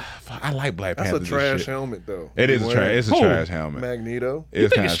 Magneto, I like Black Panther. That's a trash helmet, though. It is a trash. It's a trash helmet. Magneto. You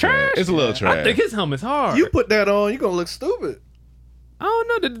think it's trash? It's a little trash. I think his helmet's hard. You put that on, you're gonna look stupid. I don't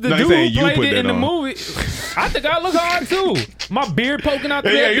know. The dude who played it in the movie, I think I look hard too. My beard poking out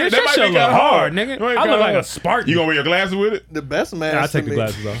the bed. This shit look hard, nigga. I look like a Spartan. You gonna wear your glasses with it? The best mask. I'll take the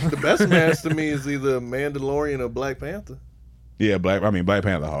glasses off. The best mask to me is either Mandalorian or Black Panther. Yeah, Black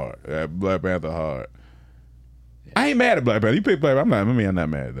Panther hard. Yeah, Black Panther hard. I ain't mad at Black Panther. You pick Black Panther. I'm not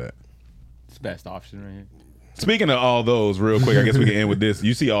mad at that. It's the best option right here. Speaking of all those, real quick, I guess we can end with this.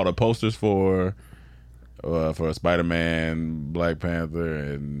 You see all the posters for Spider-Man, Black Panther,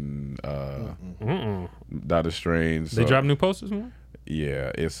 and Doctor Strange. They drop new posters more?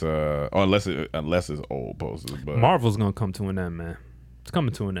 Yeah, it's unless it's old posters. But Marvel's gonna come to an end, man. It's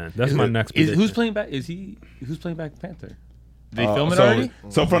coming to an end. That's my next prediction. Who's playing back? Who's playing Black Panther? They film it already?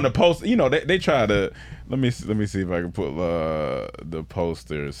 So from the post, they try to. Let me see if I can put the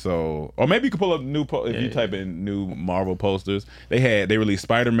posters. So, or maybe you can pull up new if you type in new Marvel posters. They released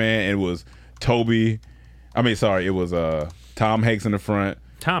Spider-Man. And it was Toby. It was Tom Hanks in the front.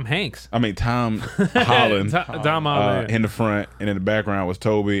 Tom Hanks. Tom Holland. Tom Holland in the front, and in the background was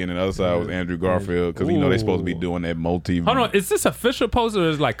Toby, and then the other side was Andrew Garfield because they're supposed to be doing that multi. Hold on, is this official poster or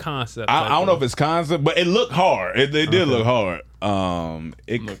is it like concept? I don't know if it's concept, but it looked hard. It did look hard.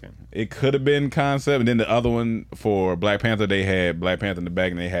 It could have been concept, and then the other one for Black Panther, they had Black Panther in the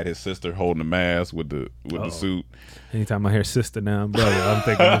back, and they had his sister holding the mask with the suit. Anytime I hear sister now, brother, I'm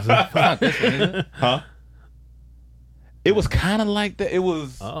thinking of something. Huh? It was kind of like that. It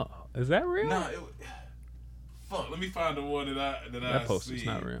was. Oh, is that real? No. Fuck. Let me find the one that poster's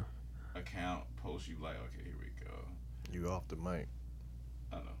not real. Account post you like. Okay, here we go. You off the mic.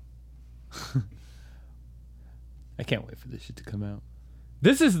 I know. I can't wait for this shit to come out.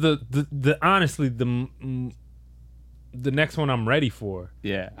 This is the honestly the next one I'm ready for.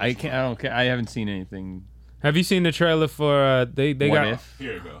 Yeah, I don't care. I haven't seen anything. Have you seen the trailer for they What got? If?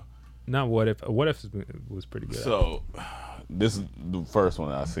 Here you go. Not What If. What If was pretty good. So, this is the first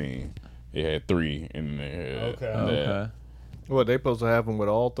one I seen. It had 3 in there. Okay. What, they supposed to have them with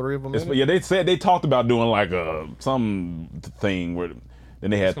all 3 of them? Yeah, they talked about doing like some thing where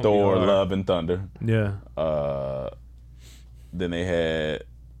then they had Thor, Love and Thunder. Yeah. Then they had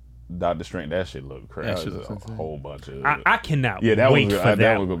Doctor Strange. That shit looked crazy. That shit looks a insane. whole bunch of. I cannot. Yeah, that wait was for that.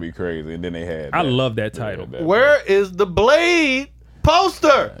 That was gonna be crazy. And then they had. I love that title. Where is the Blade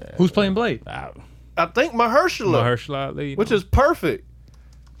poster? Who's playing Blade? I think Mahershala. Mahershala Ali. Which is perfect.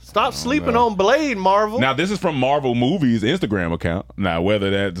 Stop sleeping on Blade, Marvel. Now this is from Marvel Movies Instagram account. Now whether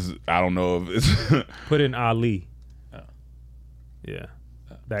that's I don't know if it's put in Ali. Yeah,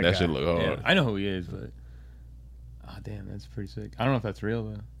 that guy. should look hard. Yeah, I know who he is, but damn, that's pretty sick. I don't know if that's real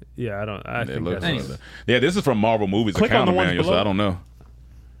though. Yeah, I don't. I think that's anyway. Yeah, this is from Marvel Movies Click account, on the ones Emmanuel, so below. I don't know.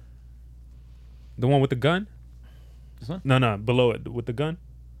 The one with the gun? This one? No, below it with the gun,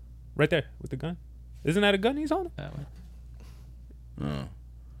 right there with the gun. Isn't that a gun he's on? That one. Oh.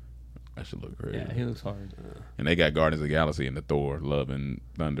 That should look crazy. Yeah, he looks hard. And they got Guardians of the Galaxy and the Thor, Love and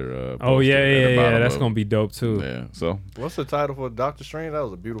Thunder. Oh poster at the yeah. bottom That's of- gonna be dope too. Yeah. So What's the title for Doctor Strange? That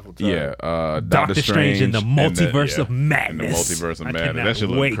was a beautiful title. yeah, Doctor Strange in the Multiverse of Madness. In the Multiverse of I Madness. cannot That should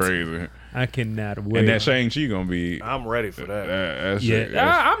look wait. crazy. I cannot wait. And that Shang-Chi gonna be. I'm ready for that. That's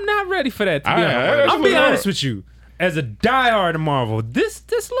Yeah, I'm not ready for that. To be honest, that's I'll be what honest I- with you. As a diehard of Marvel, this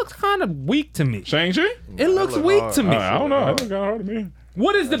looks kind of weak to me. Shang-Chi? It looks weak to me. I don't know. That look hard to me.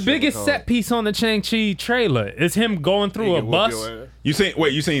 What is the biggest set piece on the Shang-Chi trailer? Is him going through a bus? You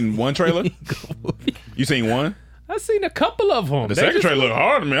seen one trailer? You seen one? I've seen a couple of them. The second trailer look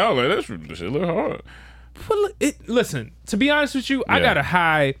hard to me. I was like, that shit look hard. Listen, to be honest with you, I got a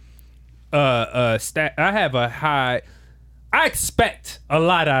high I have a high I expect a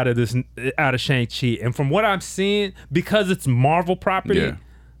lot out of Shang-Chi, and from what I'm seeing, because it's Marvel property,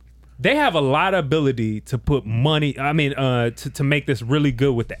 they have a lot of ability to put money. I mean, to make this really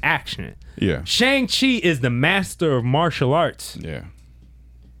good with the action. Yeah. Shang-Chi is the master of martial arts. Yeah.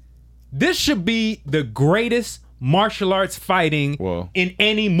 This should be the greatest martial arts fighting in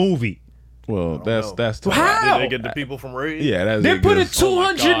any movie. Well, that's how did they get the people from Raid? Yeah, they put in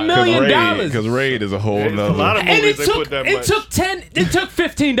 $200 million because Raid is a whole nother. A lot of movies they put that much. It took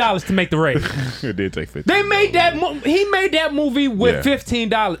 $15 to make the Raid. It did take $15. They made that. He made that movie with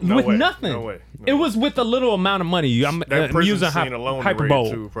 $15 with nothing. No way. It was with a little amount of money. I'm That prison using scene alone, hyperbole.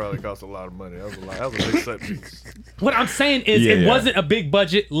 Raid 2 probably cost a lot of money. That was a lot. That was a big set piece. What I'm saying is, it wasn't a big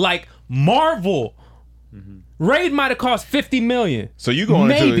budget like Marvel. Raid might have cost $50 million. So you going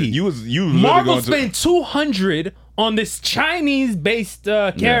maybe into you Marvel going spent $200 on this Chinese-based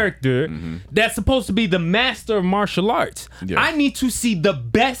character that's supposed to be the master of martial arts. Yeah. I need to see the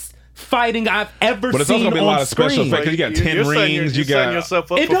best fighting I've ever seen. But it's also gonna be a lot of special effects. You got 10 rings. You got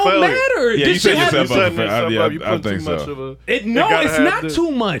yourself up it for don't failure. matter. Yeah, you set yourself up for failure. I think so. It's not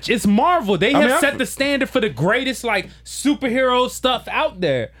too much. It's Marvel. They have set the standard for the greatest like superhero stuff out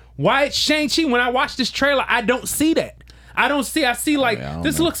there. Why Shang-Chi? When I watch this trailer, I don't see that. I see like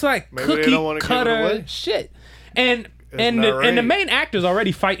this looks like cookie cutter shit. And the main actor's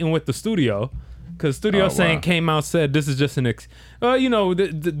already fighting with the studio. Because studio came out said this is just an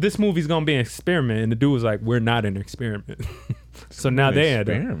this movie's gonna be an experiment, and the dude was like, we're not an experiment. So now they had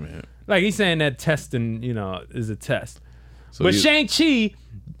experiment. Like he's saying that testing is a test. So but Shang-Chi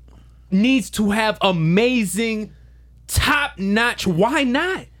needs to have amazing, top notch. Why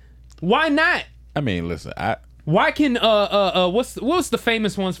not? Why not? I mean, listen, why can what's the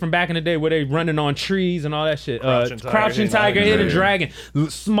famous ones from back in the day where they running on trees and all that shit? Crouching Tiger, Hidden Dragon,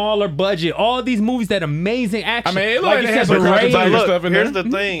 smaller budget, all these movies that amazing action. I mean, it like you said, here's the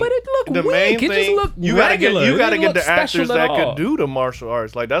thing. But it looked the main weak. It just looked you regular. You gotta It get didn't the look actors special that at all. could do the martial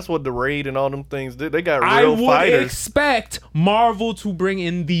arts. Like that's what the Raid and all them things did. They got I real would fighters. expect Marvel to bring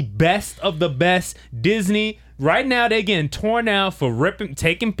in the best of the best. Disney. Right now, they getting torn out for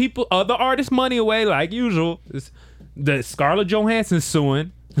taking other artists' money away like usual. The Scarlett Johansson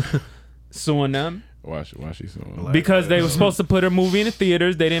suing them. Why she suing? Because they were supposed to put her movie in the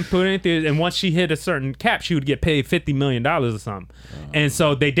theaters. They didn't put it in theaters. And once she hit a certain cap, she would get paid $50 million or something. And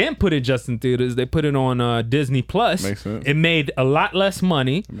so they didn't put it just in theaters. They put it on Disney Plus. Makes sense. It made a lot less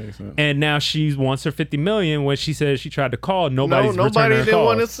money. Makes sense. And now she wants her $50 million. When she said she tried to call, nobody didn't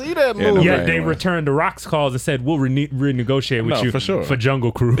want to see that movie. Yeah, they returned the Rock's calls and said, we'll renegotiate with you for sure. for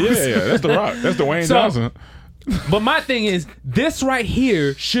Jungle Cruise. Yeah, that's the Rock. That's Dwayne Johnson. But my thing is, this right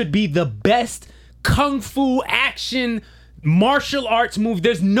here should be the best kung fu action martial arts movie.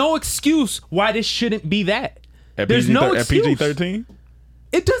 There's no excuse why this shouldn't be that. There's no excuse. At PG-13?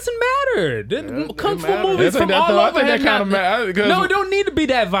 It doesn't matter. Kung fu movies from all I over think that have kind of matters. No, it don't need to be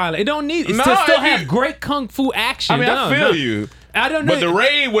that violent. It don't need to still have great kung fu action. I mean, I feel you. I don't know. But the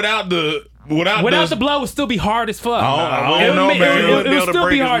Raid without the blood would still be hard as fuck. I don't know, man. It would still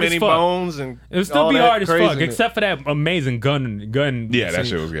be hard as fuck. Bones and it would still be hard as fuck, except for that amazing gun. Yeah, that scene.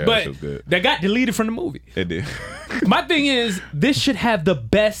 shit was good. But that shit was good. That got deleted from the movie. It did. My thing is, this should have the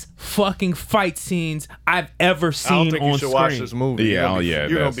best fucking fight scenes I've ever seen on screen. I don't think you should watch this movie. You're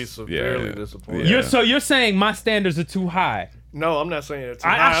gonna be severely disappointed. You're saying my standards are too high. No, I'm not saying it's.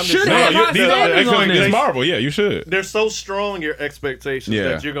 I should have my standards on this. It's Marvel, yeah, you should. They're so strong, your expectations,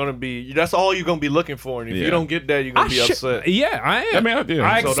 that you're gonna be. That's all you're gonna be looking for, and if you don't get that, you're gonna be upset. Yeah, I am. I mean,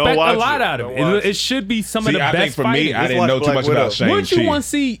 I expect a lot out of it. It should be some of the best. I think for me, I didn't know too much about Shang-Chi. Wouldn't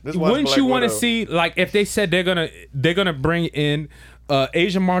you want to see? Like, if they said they're gonna bring in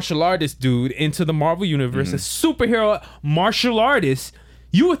Asian martial artist dude into the Marvel universe, a superhero martial artist.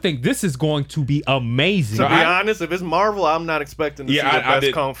 You would think this is going to be amazing. To be honest, if it's Marvel, I'm not expecting to see the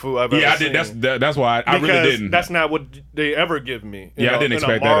best kung fu I've ever seen. Yeah, that's why I really didn't. That's not what they ever give me. I didn't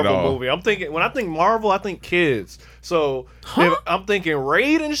expect that at all. Movie. When I think Marvel, I think kids. So if I'm thinking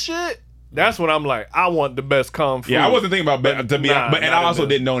Raid and shit, that's what I'm like. I want the best kung fu. Yeah, I wasn't thinking about, and I also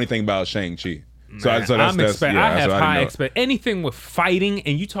didn't know anything about Shang-Chi. So I have high expect anything with fighting,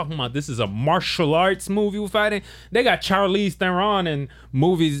 and you talking about this is a martial arts movie with fighting. They got Charlize Theron in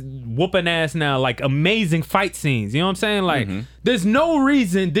movies whooping ass now, like amazing fight scenes. You know what I'm saying? Like, there's no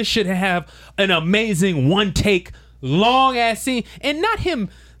reason this should have an amazing one take long ass scene, and not him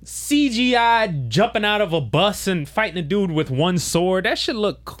CGI jumping out of a bus and fighting a dude with one sword. That should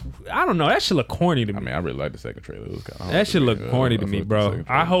look, I don't know, that should look corny to me. I mean, I really like the second trailer. It was that should look corny to me, bro.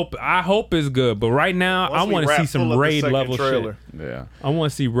 I hope it's good, but right now I want to see some Raid level shit. Yeah, I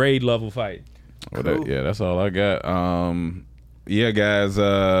want to see Raid level fight. Well, that's all I got. Yeah, guys.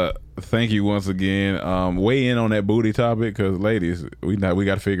 Thank you once again. Weigh in on that booty topic, because ladies, we got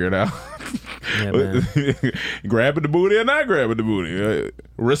to figure it out. Yeah, man. Grabbing the booty or not grabbing the booty?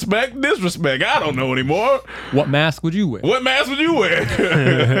 Respect, disrespect. I don't know anymore. What mask would you wear? What mask would you wear?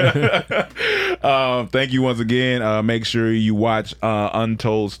 Thank you once again. Make sure you watch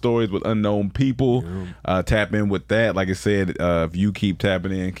Untold Stories with Unknown People. Tap in with that. Like I said, if you keep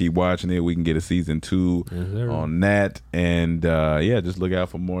tapping in, keep watching it, we can get a season 2 on that. And just look out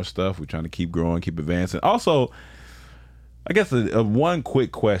for more stuff. We're trying to keep growing, keep advancing. Also, I guess one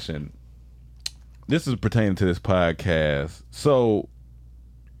quick question. This is pertaining to this podcast. So,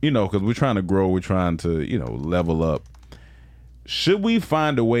 because we're trying to grow, we're trying to, level up. Should we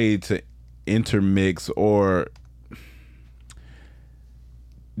find a way to intermix or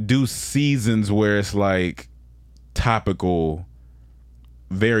do seasons where it's like topical,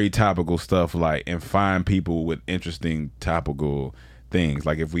 very topical stuff, like, and find people with interesting topical things?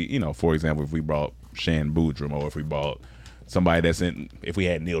 Like if we, for example, if we brought Shan Boodram, or if we brought somebody if we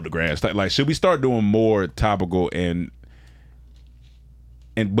had Neil deGrasse, like, should we start doing more topical and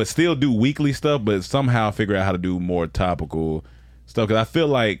but still do weekly stuff, but somehow figure out how to do more topical stuff? Because I feel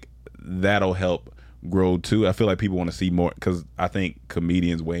like that'll help grow too. I feel like people want to see more, because I think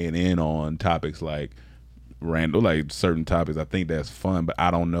comedians weighing in on topics like certain topics, I think that's fun, but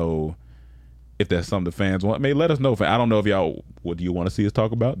I don't know if that's something the fans want. Maybe let us know. I don't know if y'all, what do you want to see us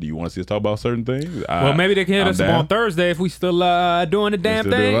talk about? Do you want to see us talk about certain things? Well, maybe they can hit us up on Thursday if we still doing the damn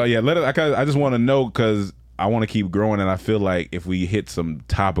thing. Let us. I just want to know, because I want to keep growing, and I feel like if we hit some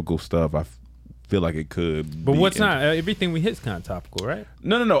topical stuff, I feel like it could. But what's not everything we hit is kind of topical, right?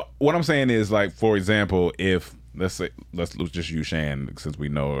 No. What I'm saying is, like, for example, if let's just use Shan, since we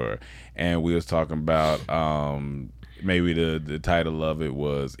know her, and we was talking about maybe the title of it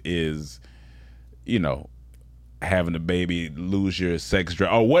is having a baby, lose your sex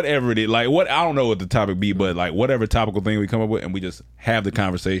drive, or whatever it is. Like, what, I don't know what the topic be, but like whatever topical thing we come up with, and we just have the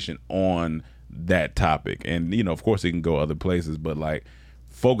conversation on that topic. And of course it can go other places, but like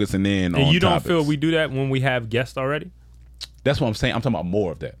focusing in on. And you don't topics. feel we do that when we have guests already? That's what I'm saying. I'm talking about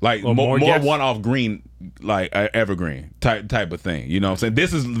more of that, like more one-off green, like evergreen type of thing. You know what I'm saying?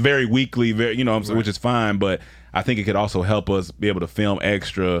 This is very weekly, very which is fine, but I think it could also help us be able to film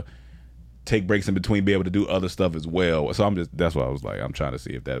extra, take breaks in between, be able to do other stuff as well. So that's why I was like, I'm trying to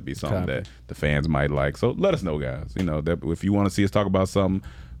see if that'd be something that the fans might like. So let us know, guys. That if you want to see us talk about something,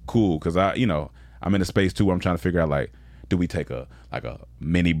 cool. Because I'm in a space too where I'm trying to figure out, like, do we take a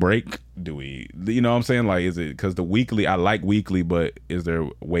mini break? Do we, what I'm saying? Like, is it because the weekly, I like weekly, but is there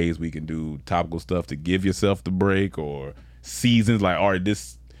ways we can do topical stuff to give yourself the break, or seasons, like, all right,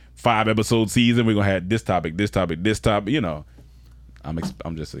 this 5-episode season, we're gonna have this topic. I'm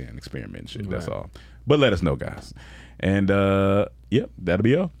just saying, experiment shit. That's all. But let us know, guys. And that'll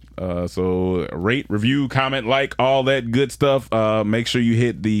be all. So rate, review, comment, like, all that good stuff. Make sure you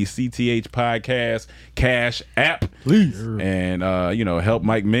hit the CTH Podcast Cash app, please, and help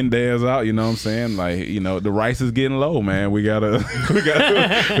Mike Mendez out. You know what I'm saying? Like, the rice is getting low, man. We gotta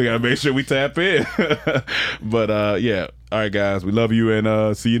make sure we tap in. But all right, guys, we love you,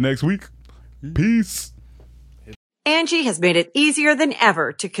 and see you next week. Peace. Angie has made it easier than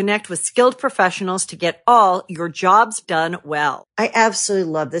ever to connect with skilled professionals to get all your jobs done well. I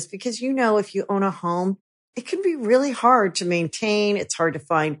absolutely love this, because, if you own a home, it can be really hard to maintain. It's hard to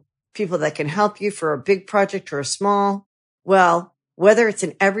find people that can help you for a big project or a small. Well, whether it's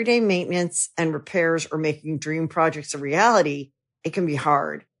in everyday maintenance and repairs or making dream projects a reality, it can be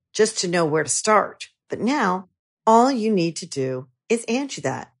hard just to know where to start. But now, all you need to do is Angie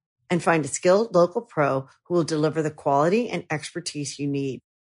that, and find a skilled local pro who will deliver the quality and expertise you need.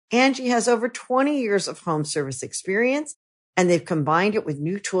 Angie has over 20 years of home service experience, and they've combined it with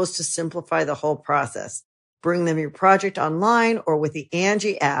new tools to simplify the whole process. Bring them your project online or with the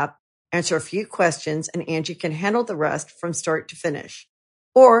Angie app, answer a few questions, and Angie can handle the rest from start to finish.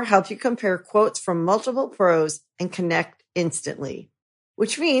 Or help you compare quotes from multiple pros and connect instantly,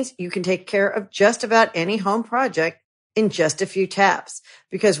 which means you can take care of just about any home project in just a few taps.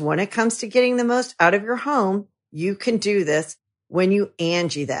 Because when it comes to getting the most out of your home, you can do this when you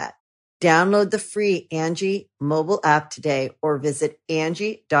Angie that. Download the free Angie mobile app today, or visit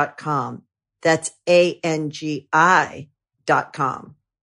Angie.com. That's ANGI.com.